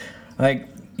bullshit. Like,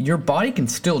 your body can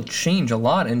still change a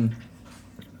lot. And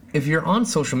if you're on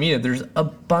social media, there's a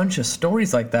bunch of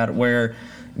stories like that where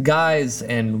guys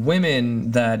and women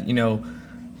that,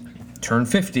 turn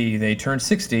 50, they turn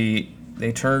 60,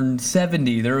 they turn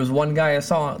 70. There was one guy I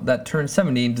saw that turned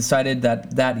 70 and decided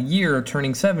that year,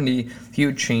 turning 70, he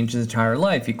would change his entire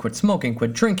life. He quit smoking,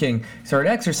 quit drinking, started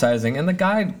exercising, and the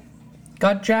guy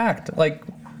got jacked. Like,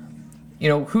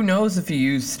 who knows if he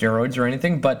used steroids or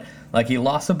anything, but like he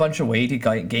lost a bunch of weight, he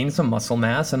gained some muscle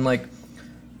mass, and like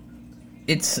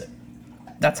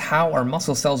that's how our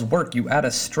muscle cells work. You add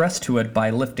a stress to it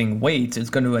by lifting weights, it's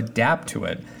going to adapt to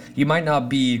it. You might not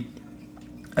be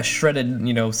a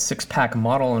shredded, six-pack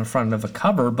model in front of a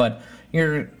cover, but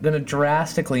you're going to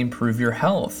drastically improve your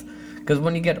health. Because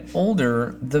when you get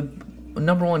older, the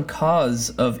number one cause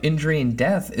of injury and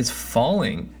death is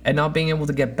falling and not being able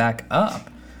to get back up.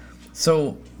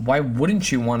 So why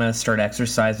wouldn't you want to start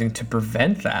exercising to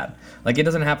prevent that? Like, it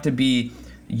doesn't have to be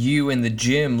you in the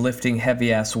gym lifting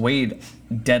heavy-ass weight,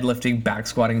 deadlifting, back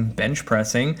squatting, bench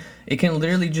pressing. It can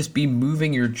literally just be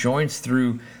moving your joints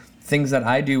through things that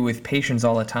I do with patients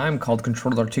all the time called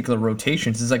controlled articular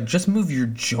rotations. It's like, just move your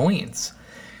joints.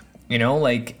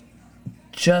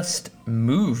 Just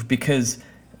move, because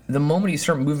the moment you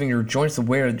start moving your joints the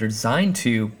way they're designed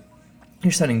to,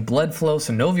 you're sending blood flow,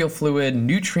 synovial fluid,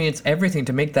 nutrients, everything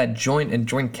to make that joint and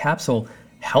joint capsule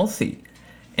healthy.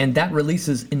 And that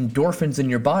releases endorphins in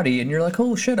your body, and you're like,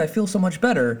 oh shit, I feel so much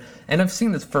better. And I've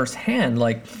seen this firsthand.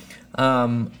 Like,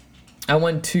 I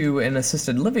went to an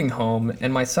assisted living home,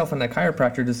 and myself and a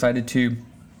chiropractor decided to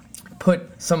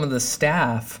put some of the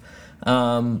staff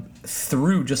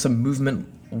through just a movement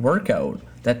workout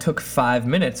that took 5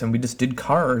 minutes, and we just did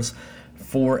cars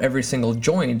for every single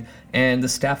joint. And the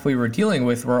staff we were dealing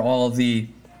with were all the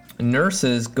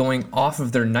nurses going off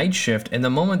of their night shift, and the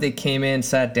moment they came in,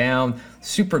 sat down,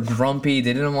 super grumpy,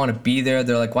 they didn't want to be there.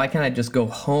 They're like, why can't I just go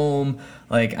home?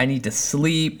 Like, I need to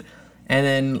sleep. And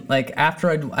then, like, after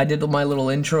I did my little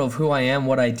intro of who I am,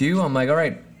 what I do, I'm like, all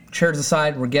right, chairs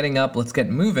aside, we're getting up, let's get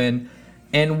moving.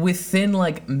 And within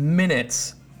like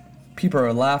minutes, people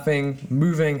are laughing,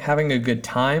 moving, having a good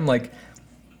time. Like,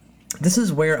 this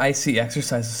is where I see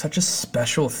exercise as such a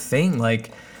special thing.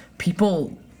 Like,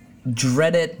 people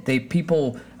dread it,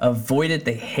 people avoid it,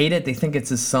 they hate it, they think it's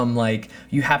just some, like,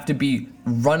 you have to be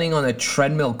running on a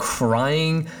treadmill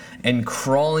crying and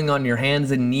crawling on your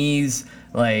hands and knees,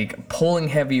 like pulling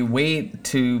heavy weight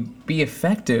to be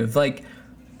effective. Like,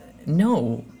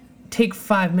 no, take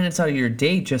 5 minutes out of your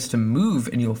day just to move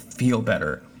and you'll feel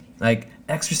better. Like,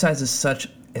 exercise is such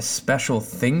a special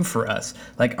thing for us.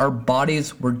 Like, our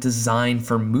bodies were designed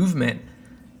for movement,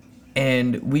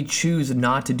 and we choose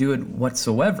not to do it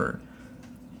whatsoever.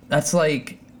 That's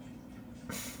like,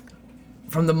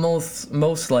 from the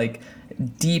most like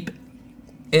deep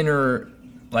inner,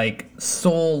 like,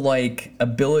 soul like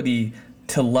ability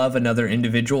to love another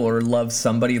individual or love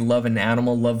somebody, love an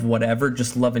animal, love whatever,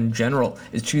 just love in general,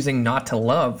 is choosing not to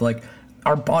love. Like,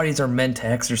 our bodies are meant to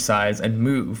exercise and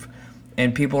move.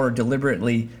 And people are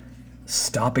deliberately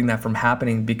stopping that from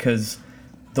happening because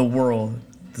the world,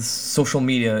 the social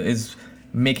media is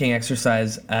making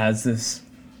exercise as this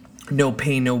no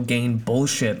pain, no gain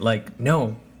bullshit. Like,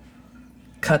 no,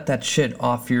 cut that shit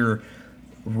off your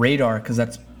radar because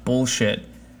that's bullshit.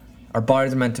 Our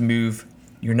bodies are meant to move.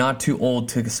 You're not too old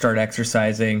to start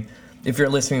exercising. If you're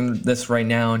listening to this right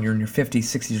now and you're in your 50s,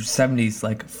 60s, or 70s,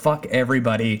 like, fuck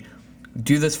everybody.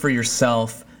 Do this for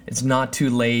yourself. It's not too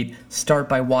late. Start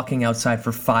by walking outside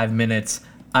for 5 minutes.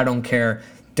 I don't care.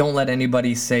 Don't let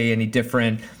anybody say any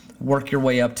different. Work your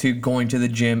way up to going to the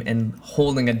gym and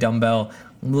holding a dumbbell,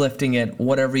 lifting it,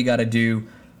 whatever you got to do.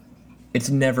 It's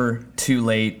never too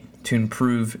late to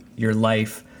improve your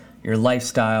life, your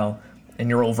lifestyle, and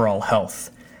your overall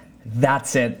health.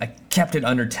 That's it. I kept it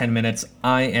under 10 minutes.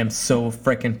 I am so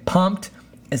freaking pumped.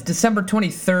 It's December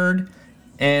 23rd,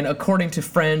 and according to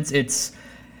friends, it's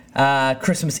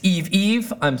Christmas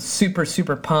Eve. I'm super,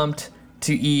 super pumped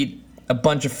to eat a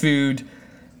bunch of food,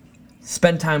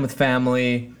 spend time with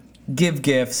family, give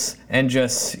gifts, and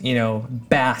just,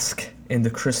 bask in the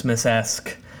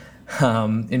Christmas-esque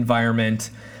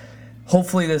environment.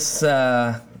 Hopefully this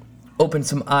opens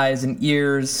some eyes and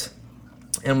ears.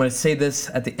 And I'm going to say this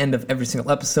at the end of every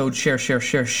single episode. Share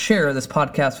this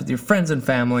podcast with your friends and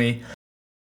family.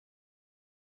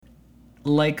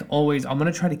 Like always, I'm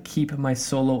going to try to keep my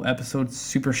solo episodes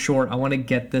super short. I want to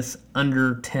get this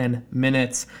under 10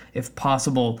 minutes if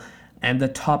possible. And the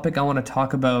topic I want to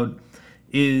talk about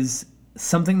is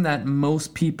something that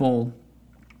most people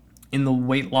in the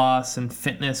weight loss and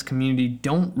fitness community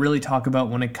don't really talk about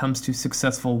when it comes to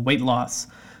successful weight loss,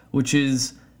 which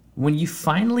is when you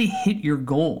finally hit your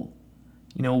goal,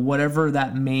 whatever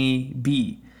that may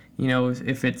be,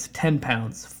 if it's 10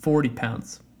 pounds, 40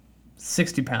 pounds,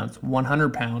 60 pounds,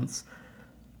 100 pounds,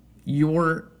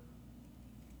 you're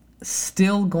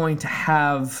still going to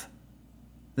have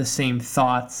the same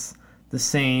thoughts, the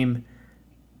same,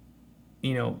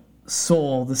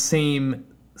 soul, the same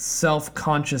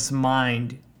self-conscious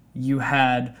mind you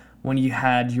had when you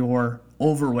had your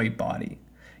overweight body.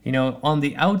 On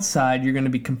the outside, you're going to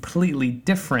be completely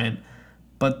different,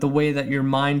 but the way that your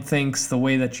mind thinks, the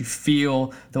way that you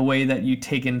feel, the way that you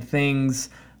take in things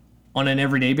on an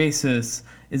everyday basis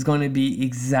is going to be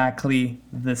exactly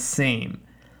the same.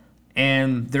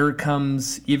 And there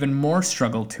comes even more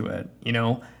struggle to it.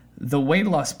 The weight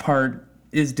loss part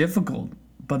is difficult,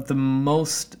 but the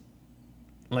most,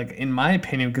 in my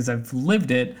opinion, because I've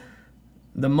lived it,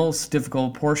 the most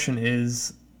difficult portion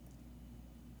is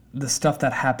the stuff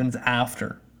that happens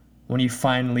after when you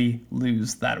finally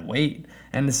lose that weight.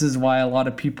 And this is why a lot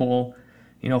of people,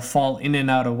 fall in and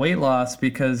out of weight loss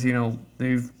because,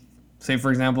 they've, say for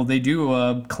example, they do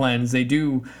a cleanse, they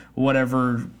do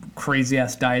whatever crazy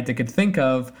ass diet they could think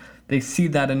of, they see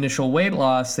that initial weight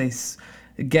loss, they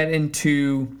get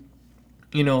into,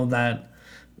 that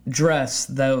dress,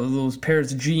 those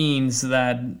pairs of jeans,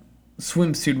 that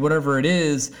swimsuit, whatever it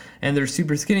is, and they're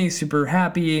super skinny, super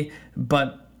happy,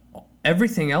 but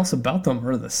everything else about them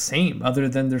are the same other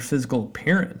than their physical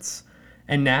appearance.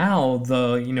 And now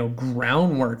the,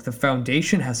 groundwork, the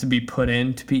foundation has to be put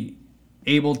in to be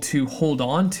able to hold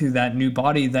on to that new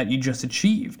body that you just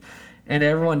achieved. And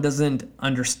everyone doesn't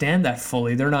understand that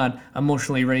fully. They're not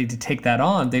emotionally ready to take that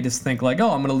on. They just think like,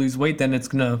 oh, I'm going to lose weight, then it's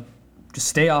going to just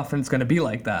stay off and it's going to be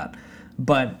like that.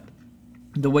 But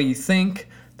the way you think,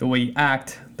 the way you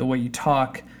act, the way you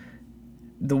talk,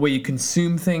 the way you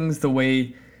consume things, the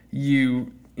way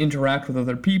you interact with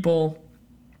other people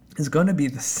is going to be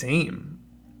the same.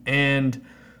 And,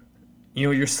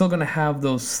 you're still going to have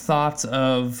those thoughts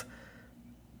of,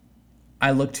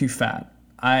 I look too fat.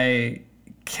 I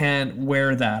can't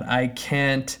wear that. I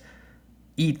can't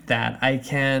eat that. I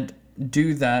can't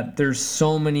do that. There's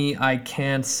so many I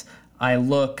can'ts.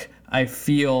 I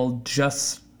feel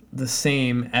just the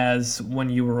same as when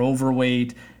you were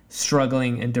overweight,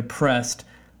 struggling, and depressed.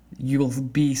 You'll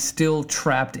be still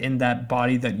trapped in that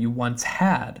body that you once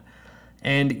had.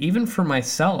 And even for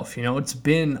myself, it's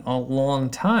been a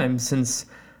long time since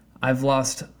I've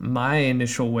lost my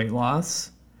initial weight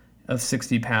loss of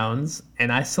 60 pounds,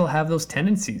 and I still have those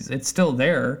tendencies. It's still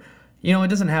there. It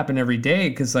doesn't happen every day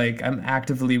because, I'm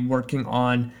actively working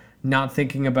on not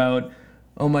thinking about,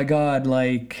 oh my God,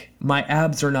 my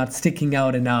abs are not sticking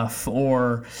out enough,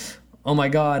 or oh my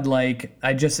God,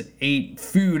 I just ate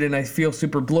food and I feel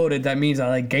super bloated. That means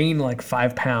I gained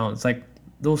 5 pounds.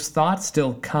 Those thoughts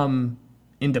still come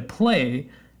into play,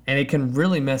 and it can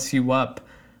really mess you up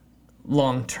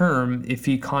long term if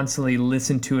you constantly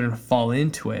listen to it and fall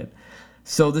into it.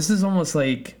 So this is almost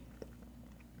like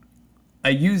a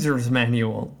user's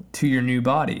manual to your new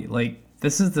body.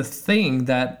 this is the thing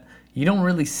that you don't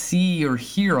really see or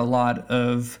hear a lot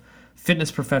of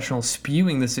fitness professionals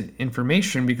spewing this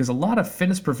information, because a lot of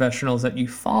fitness professionals that you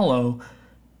follow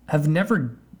have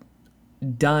never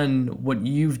done what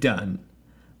you've done,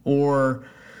 or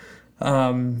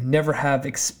never have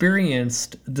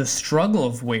experienced the struggle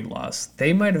of weight loss.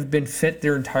 They might have been fit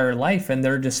their entire life and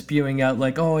they're just spewing out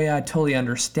like, oh yeah, I totally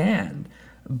understand.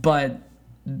 But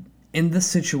in this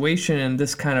situation, in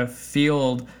this kind of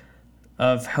field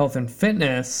of health and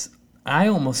fitness, I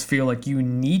almost feel like you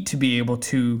need to be able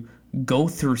to go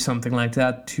through something like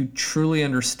that to truly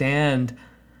understand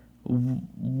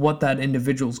what that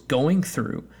individual's going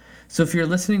through. So if you're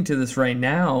listening to this right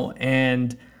now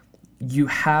and you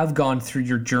have gone through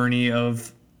your journey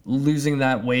of losing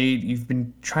that weight, you've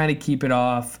been trying to keep it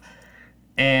off,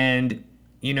 and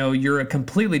you're a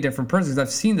completely different person. 'Cause I've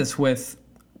seen this with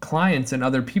clients and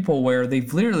other people where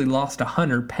they've literally lost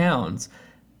 100 pounds.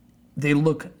 They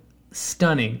look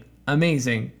stunning,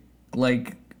 amazing.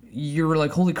 Like, you're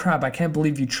like, holy crap, I can't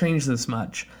believe you changed this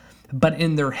much. But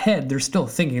in their head, they're still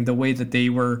thinking the way that they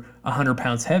were 100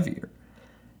 pounds heavier.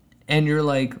 And you're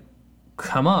like,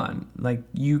 come on, like,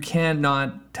 you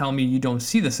cannot tell me you don't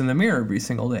see this in the mirror every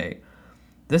single day.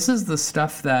 This is the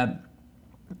stuff that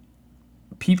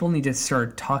people need to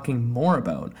start talking more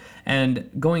about. And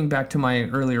going back to my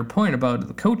earlier point about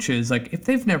the coaches, like, if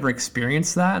they've never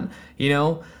experienced that,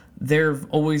 they've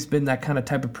always been that kind of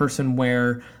type of person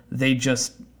where they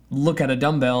just look at a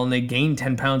dumbbell and they gain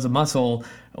 10 pounds of muscle,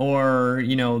 or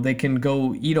they can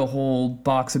go eat a whole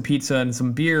box of pizza and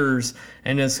some beers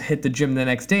and just hit the gym the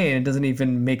next day and it doesn't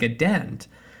even make a dent.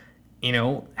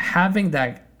 Having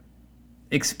that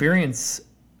experience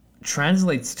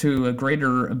translates to a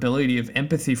greater ability of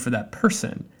empathy for that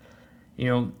person.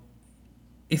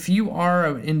 If you are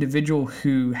an individual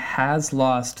who has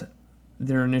lost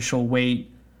their initial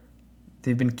weight,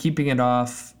 they've been keeping it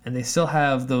off, and they still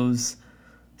have those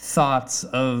thoughts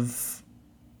of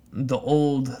the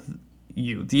old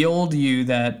you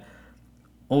that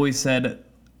always said,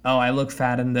 oh, I look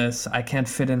fat in this, I can't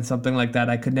fit in something like that,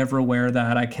 I could never wear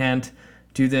that, I can't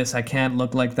do this, I can't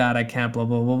look like that, I can't blah,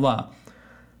 blah, blah, blah.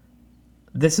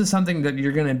 This is something that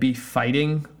you're going to be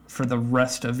fighting for the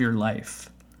rest of your life.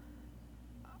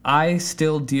 I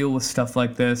still deal with stuff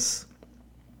like this,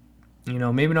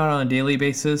 maybe not on a daily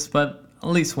basis, but at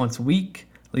least once a week,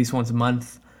 at least once a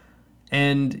month.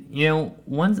 And,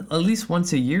 at least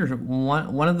once a year,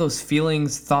 one of those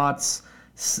feelings, thoughts,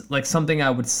 like something I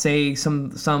would say,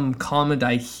 some comment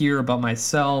I hear about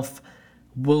myself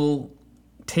will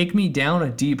take me down a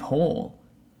deep hole.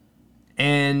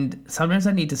 And sometimes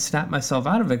I need to snap myself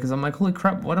out of it, because I'm like, holy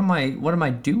crap, what am I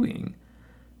doing?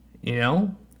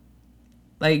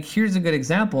 Like, here's a good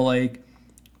example. Like,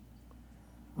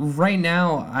 right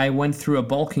now I went through a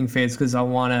bulking phase because I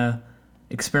want to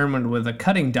experiment with a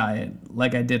cutting diet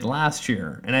like I did last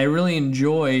year. And I really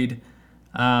enjoyed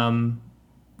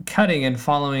cutting and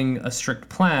following a strict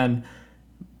plan.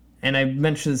 And I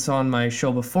mentioned this on my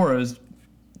show before. It's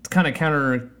kind of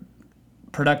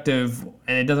counterproductive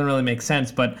and it doesn't really make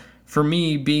sense. But for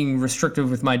me, being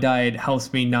restrictive with my diet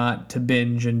helps me not to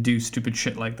binge and do stupid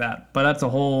shit like that. But that's a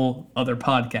whole other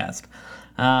podcast.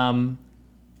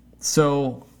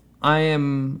 So I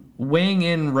am weighing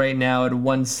in right now at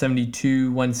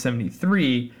 172,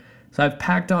 173. So I've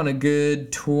packed on a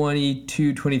good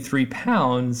 22, 23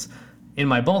 pounds in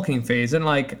my bulking phase. And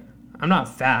like, I'm not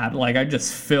fat, like I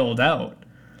just filled out.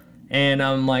 And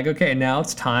I'm like, okay, now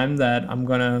it's time that I'm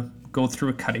going to go through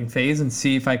a cutting phase and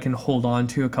see if I can hold on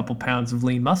to a couple pounds of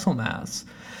lean muscle mass.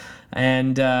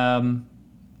 And,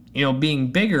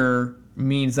 being bigger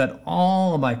means that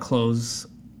all of my clothes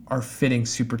are fitting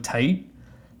super tight.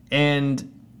 And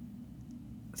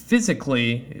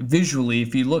physically, visually,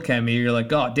 if you look at me, you're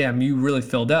like, oh, damn, you really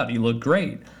filled out. You look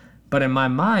great. But in my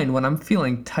mind, when I'm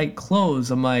feeling tight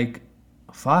clothes, I'm like,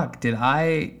 fuck, did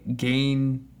I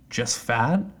gain just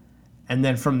fat? And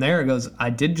then from there it goes, I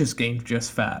did just gain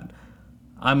just fat.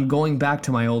 I'm going back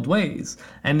to my old ways.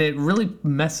 And it really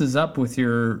messes up with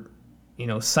your,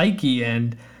 psyche,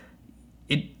 and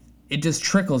it just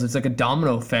trickles. It's like a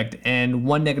domino effect, and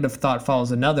one negative thought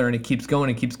follows another, and it keeps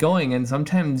going, and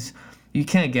sometimes you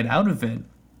can't get out of it.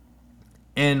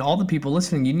 And all the people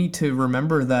listening, you need to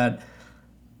remember that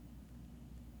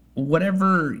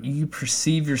whatever you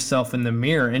perceive yourself in the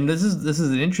mirror, and this is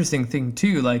an interesting thing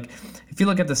too, like if you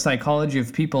look at the psychology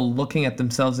of people looking at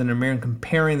themselves in a mirror and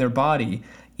comparing their body,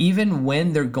 even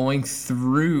when they're going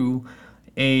through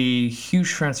a huge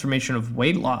transformation of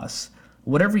weight loss,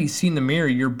 whatever you see in the mirror,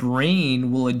 your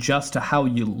brain will adjust to how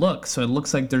you look. So it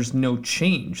looks like there's no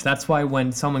change. That's why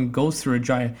when someone goes through a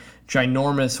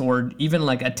ginormous or even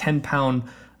like a 10-pound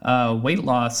weight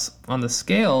loss on the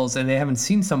scales and they haven't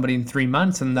seen somebody in 3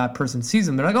 months and that person sees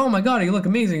them, they're like, oh my God, you look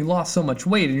amazing. You lost so much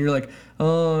weight. And you're like,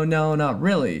 oh, no, not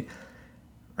really.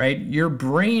 Right? Your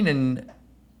brain and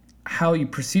how you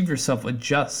perceive yourself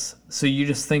adjusts. So you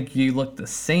just think you look the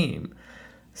same.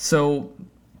 So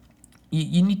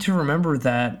you need to remember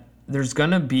that there's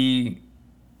going to be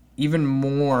even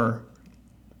more,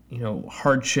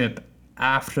 hardship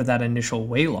after that initial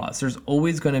weight loss. There's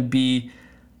always going to be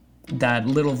that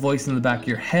little voice in the back of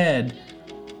your head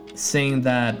saying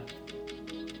that,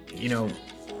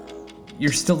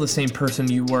 you're still the same person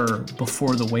you were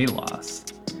before the weight loss.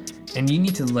 And you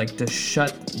need to to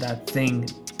shut that thing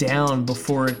down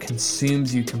before it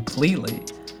consumes you completely.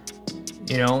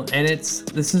 And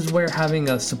this is where having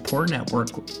a support network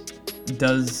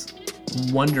does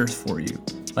wonders for you.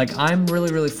 Like, I'm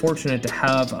really, really fortunate to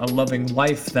have a loving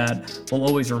wife that will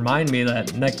always remind me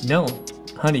that, no,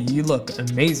 honey, you look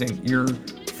amazing. You're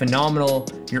phenomenal.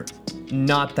 You're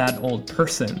not that old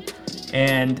person.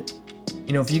 And,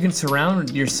 if you can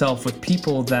surround yourself with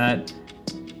people that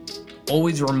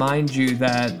always remind you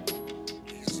that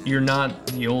you're not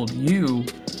the old you,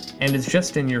 and it's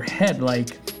just in your head,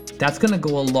 that's going to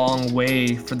go a long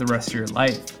way for the rest of your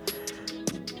life.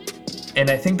 And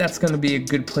I think that's going to be a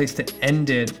good place to end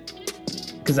it,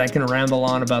 because I can ramble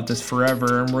on about this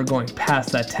forever, and we're going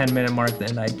past that 10-minute mark,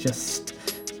 and I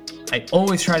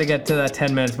always try to get to that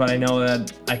 10 minutes, but I know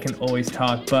that I can always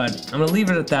talk. But I'm going to leave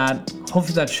it at that.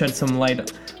 Hopefully that shed some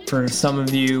light for some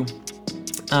of you.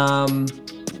 I'm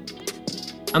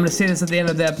going to say this at the end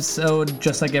of the episode,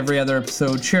 just like every other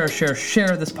episode. Share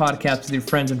this podcast with your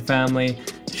friends and family.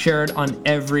 Share it on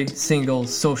every single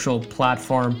social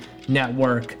platform,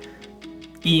 network,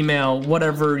 email,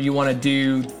 whatever you want to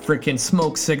do. Freaking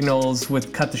smoke signals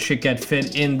with Cut the Shit Get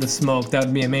Fit in the smoke. That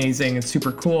would be amazing and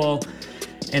super cool.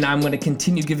 And I'm going to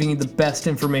continue giving you the best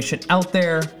information out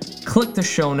there. Click the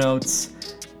show notes.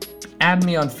 Add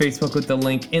me on Facebook with the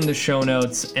link in the show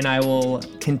notes. And I will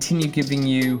continue giving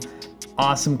you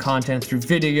awesome content through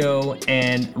video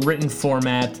and written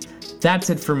format. That's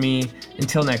it for me.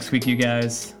 Until next week, you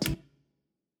guys.